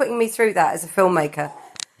 Why are you putting me through that as a filmmaker?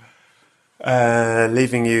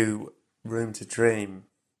 Leaving you room to dream.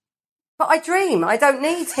 But I dream. I don't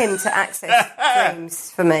need him to access dreams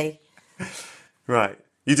for me. Right.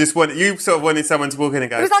 You sort of wanted someone to walk in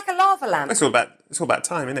and go. It was like a lava lamp. It's all about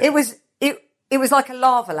time, isn't it? It was like a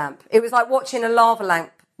lava lamp. It was like watching a lava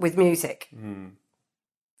lamp with music.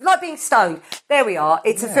 Like being stoned. There we are.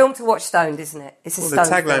 It's a film to watch stoned, isn't it? It's a the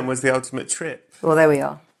stoned tagline film. was the ultimate trip. Well, there we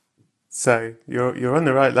are. So you're on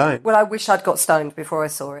the right line. Well, I wish I'd got stoned before I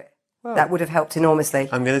saw it. Well, that would have helped enormously.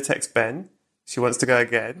 I'm going to text Ben. She wants to go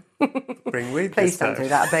again. Bring weed. Please don't do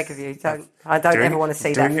that. I beg of you. I don't ever want to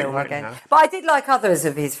see that film again. Now. But I did like others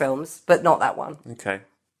of his films, but not that one. Okay.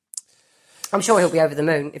 I'm sure he'll be over the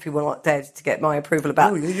moon if he were not dead to get my approval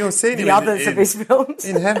about you're seeing the others of his films.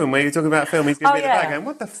 In heaven, where you're talking about a film, he's going to be in the back going,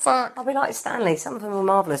 what the fuck? I'll be like Stanley. Some of them were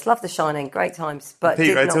marvellous. Love The Shining. Great times. But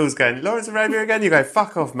Pete O'Toole's going, Lawrence of Arabia again? You go,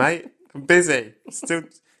 fuck off, mate. I'm busy. Still,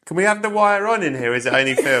 can we have The Wire on in here? Is it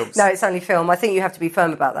only films? No, it's only film. I think you have to be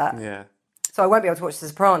firm about that. Yeah. So I won't be able to watch The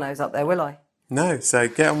Sopranos up there, will I? No, so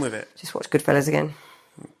get on with it. Just watch Goodfellas again.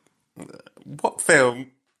 What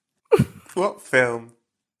film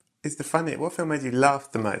is the funny? What film made you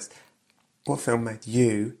laugh the most? What film made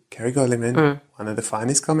you, Kerry Godliman, one of the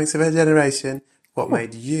finest comics of her generation,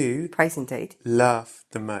 made you praise indeed laugh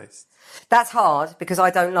the most? That's hard because I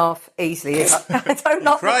don't laugh easily. I don't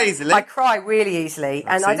laugh. Cry easily. I cry really easily.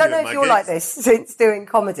 And I don't know if you're like this since doing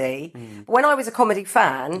comedy. But when I was a comedy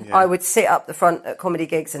fan, I would sit up the front at comedy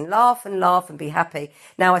gigs and laugh and be happy.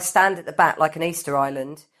 Now I stand at the back like an Easter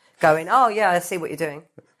island going, oh yeah, I see what you're doing.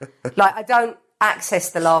 Like I don't access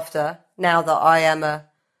the laughter now that I am a,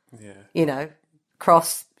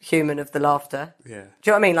 cross human of the laughter. Yeah. Do you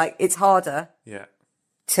know what I mean? Like it's harder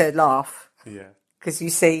to laugh. Yeah. Because you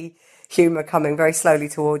see humour coming very slowly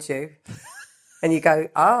towards you. And you go,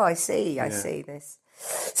 oh, I see this.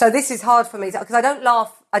 So this is hard for me because I don't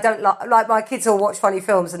laugh. Like my kids all watch funny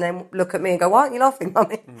films and then look at me and go, why aren't you laughing,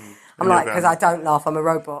 Mummy? I'm like, because I don't laugh. I'm a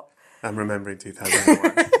robot. I'm remembering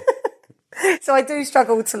 2001. So I do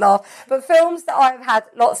struggle to laugh. But films that I've had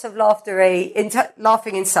lots of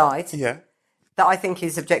laughing inside, that I think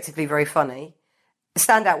is objectively very funny, the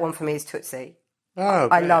standout one for me is Tootsie. Oh,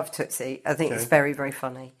 I love Tootsie. I think it's very, very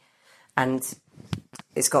funny. And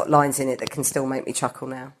it's got lines in it that can still make me chuckle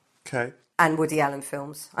now. Okay. And Woody Allen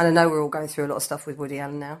films. And I know we're all going through a lot of stuff with Woody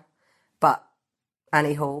Allen now, but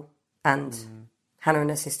Annie Hall and Hannah and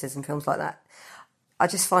Her Sisters and films like that, I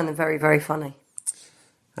just find them very, very funny.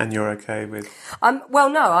 And you're okay with... Well,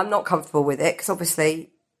 no, I'm not comfortable with it because obviously,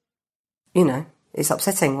 you know, it's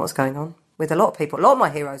upsetting what's going on with a lot of people. A lot of my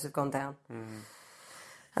heroes have gone down.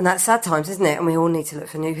 And that's sad times, isn't it? And we all need to look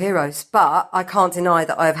for new heroes. But I can't deny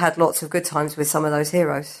that I've had lots of good times with some of those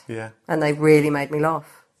heroes. Yeah. And they really made me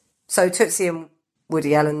laugh. So Tootsie and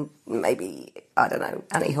Woody Allen, maybe, I don't know,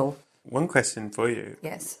 Annie Hall. One question for you.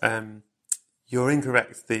 Yes. You're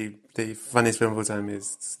incorrect. The funniest film of all time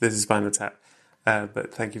is This Is Spinal Tap.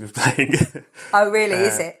 But thank you for playing. Oh, really?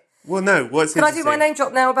 Is it? Well, no. Can I do my name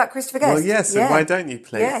drop now about Christopher Guest? Well, yes. Yeah. And why don't you,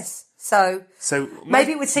 please? Yes. So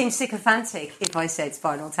maybe it would seem sycophantic if I said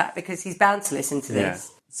Spinal Tap because he's bound to listen to this.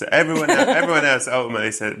 Yeah. So everyone else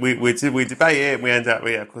ultimately said we debate it and we end up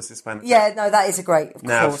of course it's Spinal Tap. Yeah, no, that is a great. Of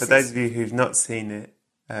now, course for those of you who've not seen it,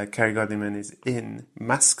 Kerry Godliman is in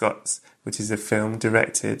Mascots, which is a film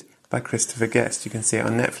directed by Christopher Guest. You can see it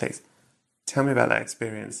on Netflix. Tell me about that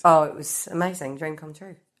experience. Oh, it was amazing, dream come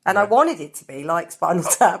true, and I wanted it to be like Spinal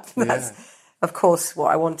Tap. That's, of course,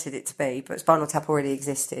 what I wanted it to be. But Spinal Tap already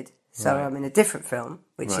existed, so I'm in a different film,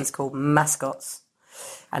 which is called Mascots,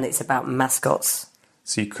 and it's about mascots.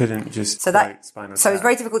 So you couldn't just Spinal Tap. So it's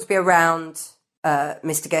very difficult to be around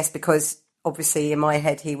Mr. Guest because obviously in my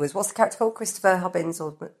head he was, what's the character called? Christopher Hubbins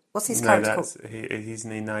or what's his character called? He's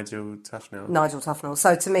Nigel Tufnell. Nigel Tufnell.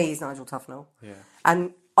 So to me he's Nigel Tufnell. Yeah.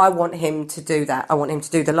 And I want him to do that. I want him to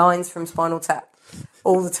do the lines from Spinal Tap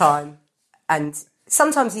all the time. And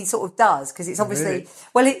sometimes he sort of does because it's obviously...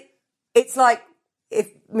 Well, it's like if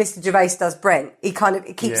Mr. Gervais does Brent,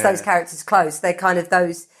 it keeps those characters close. They're kind of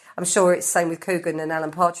those... I'm sure it's the same with Coogan and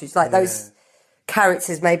Alan Partridge. Like those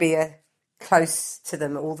characters maybe are close to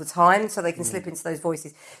them all the time so they can slip into those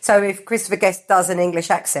voices. So if Christopher Guest does an English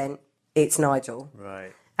accent, it's Nigel.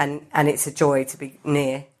 Right. And it's a joy to be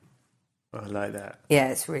near. I like that. Yeah,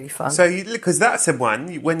 it's really fun. So, because that's a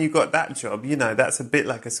one, when you got that job, you know, that's a bit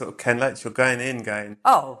like a sort of Ken Loach. You're going in going,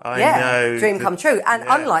 I know. Dream come true. And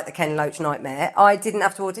unlike the Ken Loach nightmare, I didn't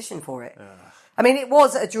have to audition for it. I mean, it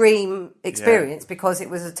was a dream experience because it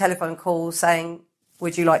was a telephone call saying,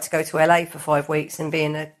 would you like to go to LA for 5 weeks and be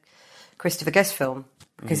in a Christopher Guest film?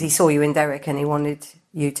 Because he saw you in Derek and he wanted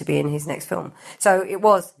you to be in his next film. So it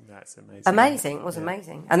was amazing. It was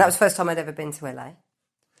amazing. And that was the first time I'd ever been to LA.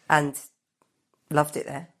 And loved it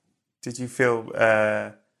there. Did you feel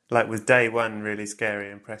like was day one really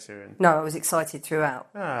scary and pressure? No, I was excited throughout.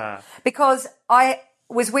 Because I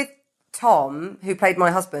was with Tom, who played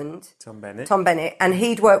my husband. Tom Bennett. And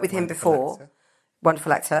he'd worked with him before.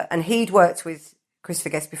 Wonderful actor. And he'd worked with Christopher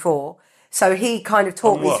Guest before. So he kind of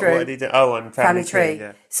talked me through... What did he do? Oh, on Family Tree.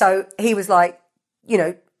 Yeah. So he was like, you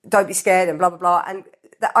know, don't be scared and blah, blah, blah. And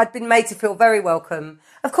I'd been made to feel very welcome.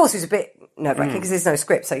 Of course, it was a bit nerve-wracking because there's no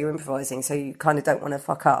script, so you're improvising, so you kind of don't want to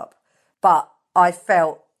fuck up. But I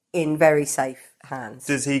felt in very safe hands.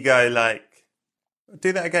 Does he go like,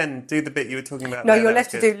 do that again, do the bit you were talking about? No, you're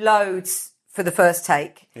left to do loads for the first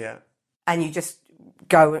take. Yeah. And you just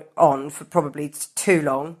go on for probably too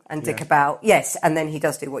long and dick about. Yes, and then he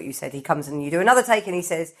does do what you said. He comes and you do another take and he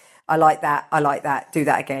says, I like that, do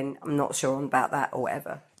that again. I'm not sure about that or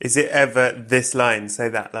whatever. Is it ever this line, say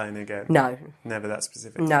that line again? No. Never that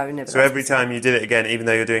specific? No, never. So every time you did it again, even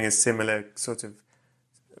though you're doing a similar sort of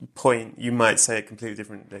point, you might say it completely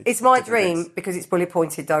differently. It's my dream because it's bullet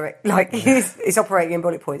pointed direct, like it's operating in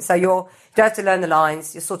bullet points. So you don't have to learn the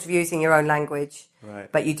lines, you're sort of using your own language,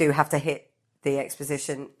 but you do have to hit the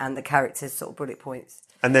exposition and the characters' sort of bullet points.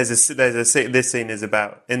 And this scene is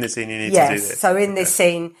about, in this scene you need to do this. So in this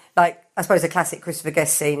scene, like, I suppose a classic Christopher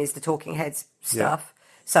Guest scene is the talking heads stuff.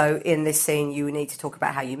 So in this scene, you need to talk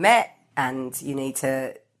about how you met and you need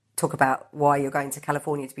to talk about why you're going to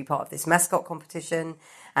California to be part of this mascot competition.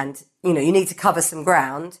 And, you know, you need to cover some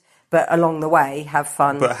ground, but along the way, have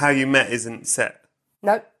fun. But how you met isn't set?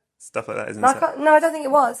 No. Stuff like that isn't set? No, I don't think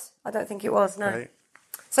it was. No. Right.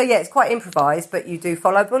 So, yeah, it's quite improvised, but you do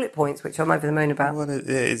follow bullet points, which I'm over the moon about. Well, it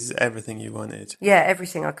is everything you wanted. Yeah,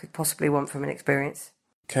 everything I could possibly want from an experience.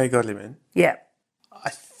 Kerry Godliman. Yeah. I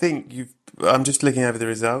think I'm just looking over the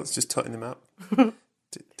results, just totting them up.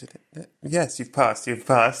 Yes, you've passed.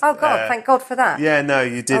 Oh, God, thank God for that. Yeah, no,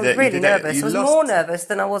 you did it. I was really nervous. I was more nervous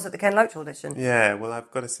than I was at the Ken Loach audition. Yeah, well, I've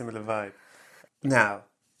got a similar vibe. Now,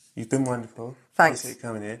 you've been wonderful. Thanks. Appreciate you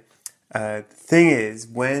coming here. The thing is,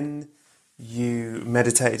 when you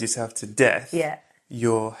meditated yourself to death,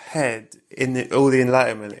 your head, all the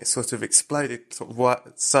enlightenment, it sort of exploded sort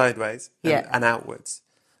of sideways and outwards.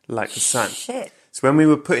 like the sun. Shit. So when we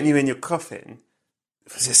were putting you in your coffin,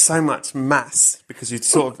 there was just so much mass because you'd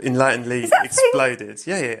sort of enlightenedly exploded.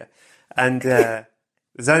 Yeah. And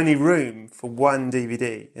there's only room for one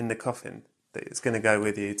DVD in the coffin that's going to go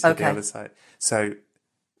with you to the other side. So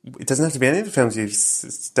it doesn't have to be any of the films you've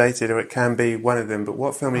stated, or it can be one of them. But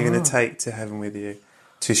what film are you going to take to heaven with you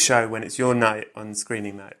to show when it's your night on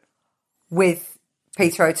screening night? With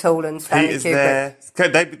Peter O'Toole and Stanley Pete is there.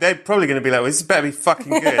 They're probably going to be like, well, this better be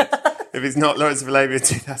fucking good if it's not Lawrence of Arabia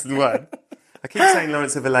 2001. I keep saying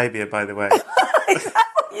Lawrence of Arabia, by the way. Is that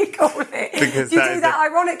what you call it? Because do you do that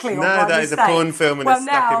ironically? No, that is a porn film and it's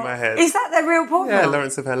stuck in my head. Is that the real porn film? Yeah,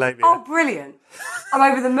 Lawrence of Arabia. Oh, brilliant.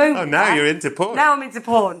 I'm over the moon. Oh, now you're into porn. Now I'm into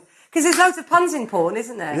porn. Because there's loads of puns in porn,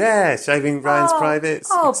 isn't there? Yeah, Shaving Ryan's Privates,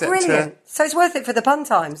 etc. Brilliant. So it's worth it for the pun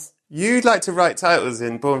times. You'd like to write titles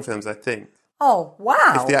in porn films, I think. Oh,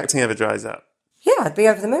 wow. If the acting ever dries up. Yeah, I'd be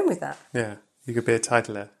over the moon with that. Yeah, you could be a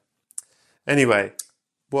titler. Anyway,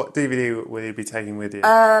 what DVD will you be taking with you?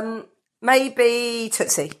 Maybe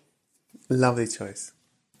Tootsie. Lovely choice.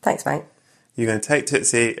 Thanks, mate. You're going to take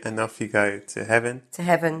Tootsie and off you go to heaven. To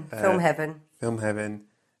heaven. Film heaven. Film heaven.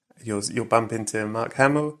 You'll bump into Mark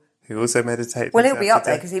Hamill, who also meditated. Well, he'll be up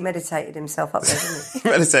there because he meditated himself up there, didn't he? He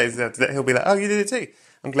meditated himself today. He'll be like, oh, you did it too.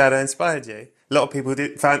 I'm glad I inspired you. A lot of people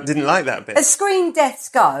didn't like that bit. As screen deaths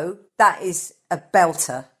go, that is a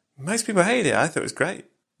belter. Most people hate it. I thought it was great.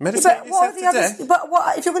 Meditate yourself to death. But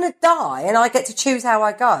what if you're going to die and I get to choose how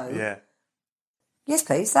I go? Yeah. Yes,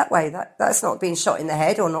 please. That way. That's not being shot in the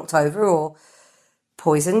head or knocked over or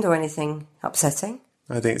poisoned or anything upsetting.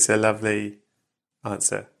 I think it's a lovely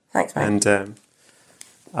answer. Thanks, mate. And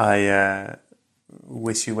I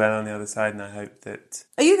wish you well on the other side, and I hope that...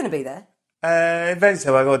 Are you going to be there?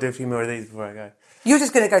 Eventually, I've got to do a few more of these before I go. You're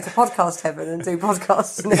just going to go to podcast heaven and do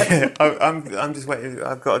podcasts. I'm just waiting.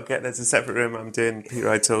 I've got to get there's a separate room. I'm doing Peter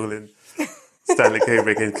O'Toole and Stanley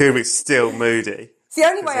Kubrick, and Kubrick's still moody. It's the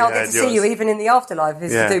only way I'll get to see you, even in the afterlife,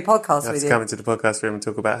 is to do podcasts with you. Come into the podcast room and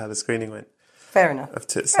talk about how the screening went. Fair enough.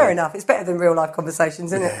 Fair enough. It's better than real life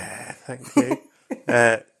conversations, isn't it? Yeah, thank you.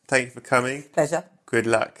 Thank you for coming. Pleasure. Good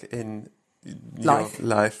luck in your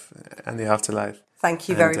life and the afterlife. Thank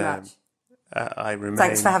you very much. I remain.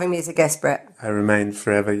 Thanks for having me as a guest, Brett. I remain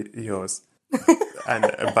forever yours.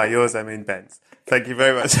 and by yours, I mean Ben's. Thank you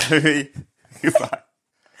very much, Louis. Goodbye.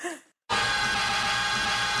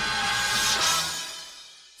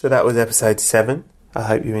 So that was episode 7. I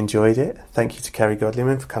hope you enjoyed it. Thank you to Kerry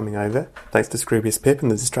Godliman for coming over. Thanks to Scroobius Pip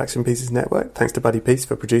and the Distraction Pieces Network. Thanks to Buddy Peace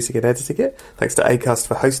for producing and editing it. Thanks to Acast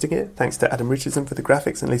for hosting it. Thanks to Adam Richardson for the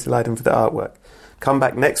graphics and Lisa Lydon for the artwork. Come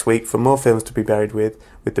back next week for more films to be buried with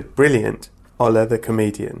the brilliant Ola the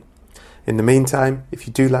Comedian. In the meantime, if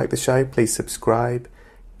you do like the show, please subscribe.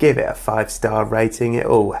 Give it a 5-star rating. It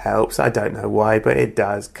all helps. I don't know why, but it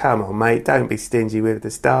does. Come on, mate. Don't be stingy with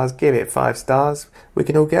the stars. Give it 5 stars. We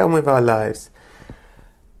can all get on with our lives.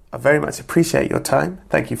 I very much appreciate your time.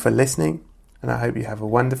 Thank you for listening, and I hope you have a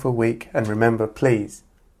wonderful week. And remember, please,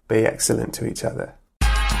 be excellent to each other.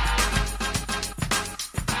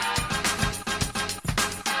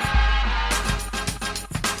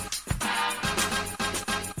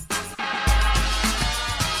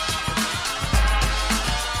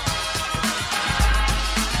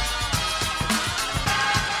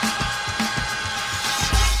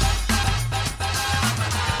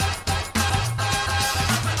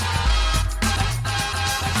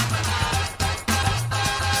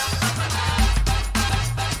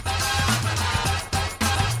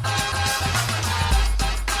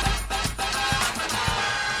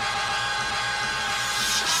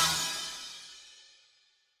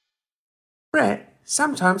 Brett,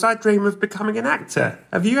 sometimes I dream of becoming an actor.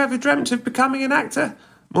 Have you ever dreamt of becoming an actor?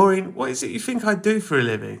 Maureen, what is it you think I do for a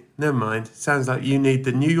living? Never mind, sounds like you need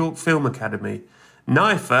the New York Film Academy.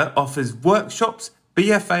 NYFA offers workshops,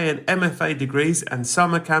 BFA and MFA degrees and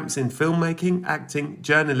summer camps in filmmaking, acting,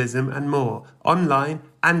 journalism and more, online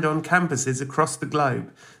and on campuses across the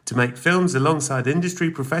globe. To make films alongside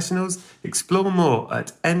industry professionals, explore more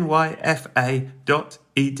at nyfa.edu.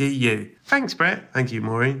 Thanks, Brett. Thank you,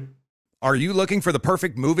 Maureen. Are you looking for the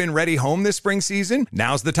perfect move-in ready home this spring season?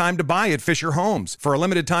 Now's the time to buy at Fisher Homes. For a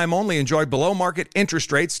limited time only, enjoy below-market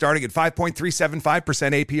interest rates starting at 5.375%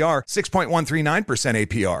 APR, 6.139%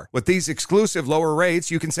 APR. With these exclusive lower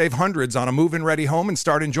rates, you can save hundreds on a move-in ready home and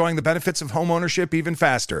start enjoying the benefits of home ownership even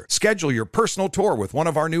faster. Schedule your personal tour with one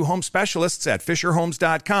of our new home specialists at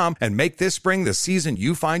FisherHomes.com and make this spring the season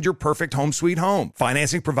you find your perfect home sweet home.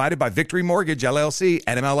 Financing provided by Victory Mortgage, LLC,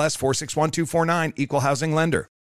 NMLS 461249, Equal Housing Lender.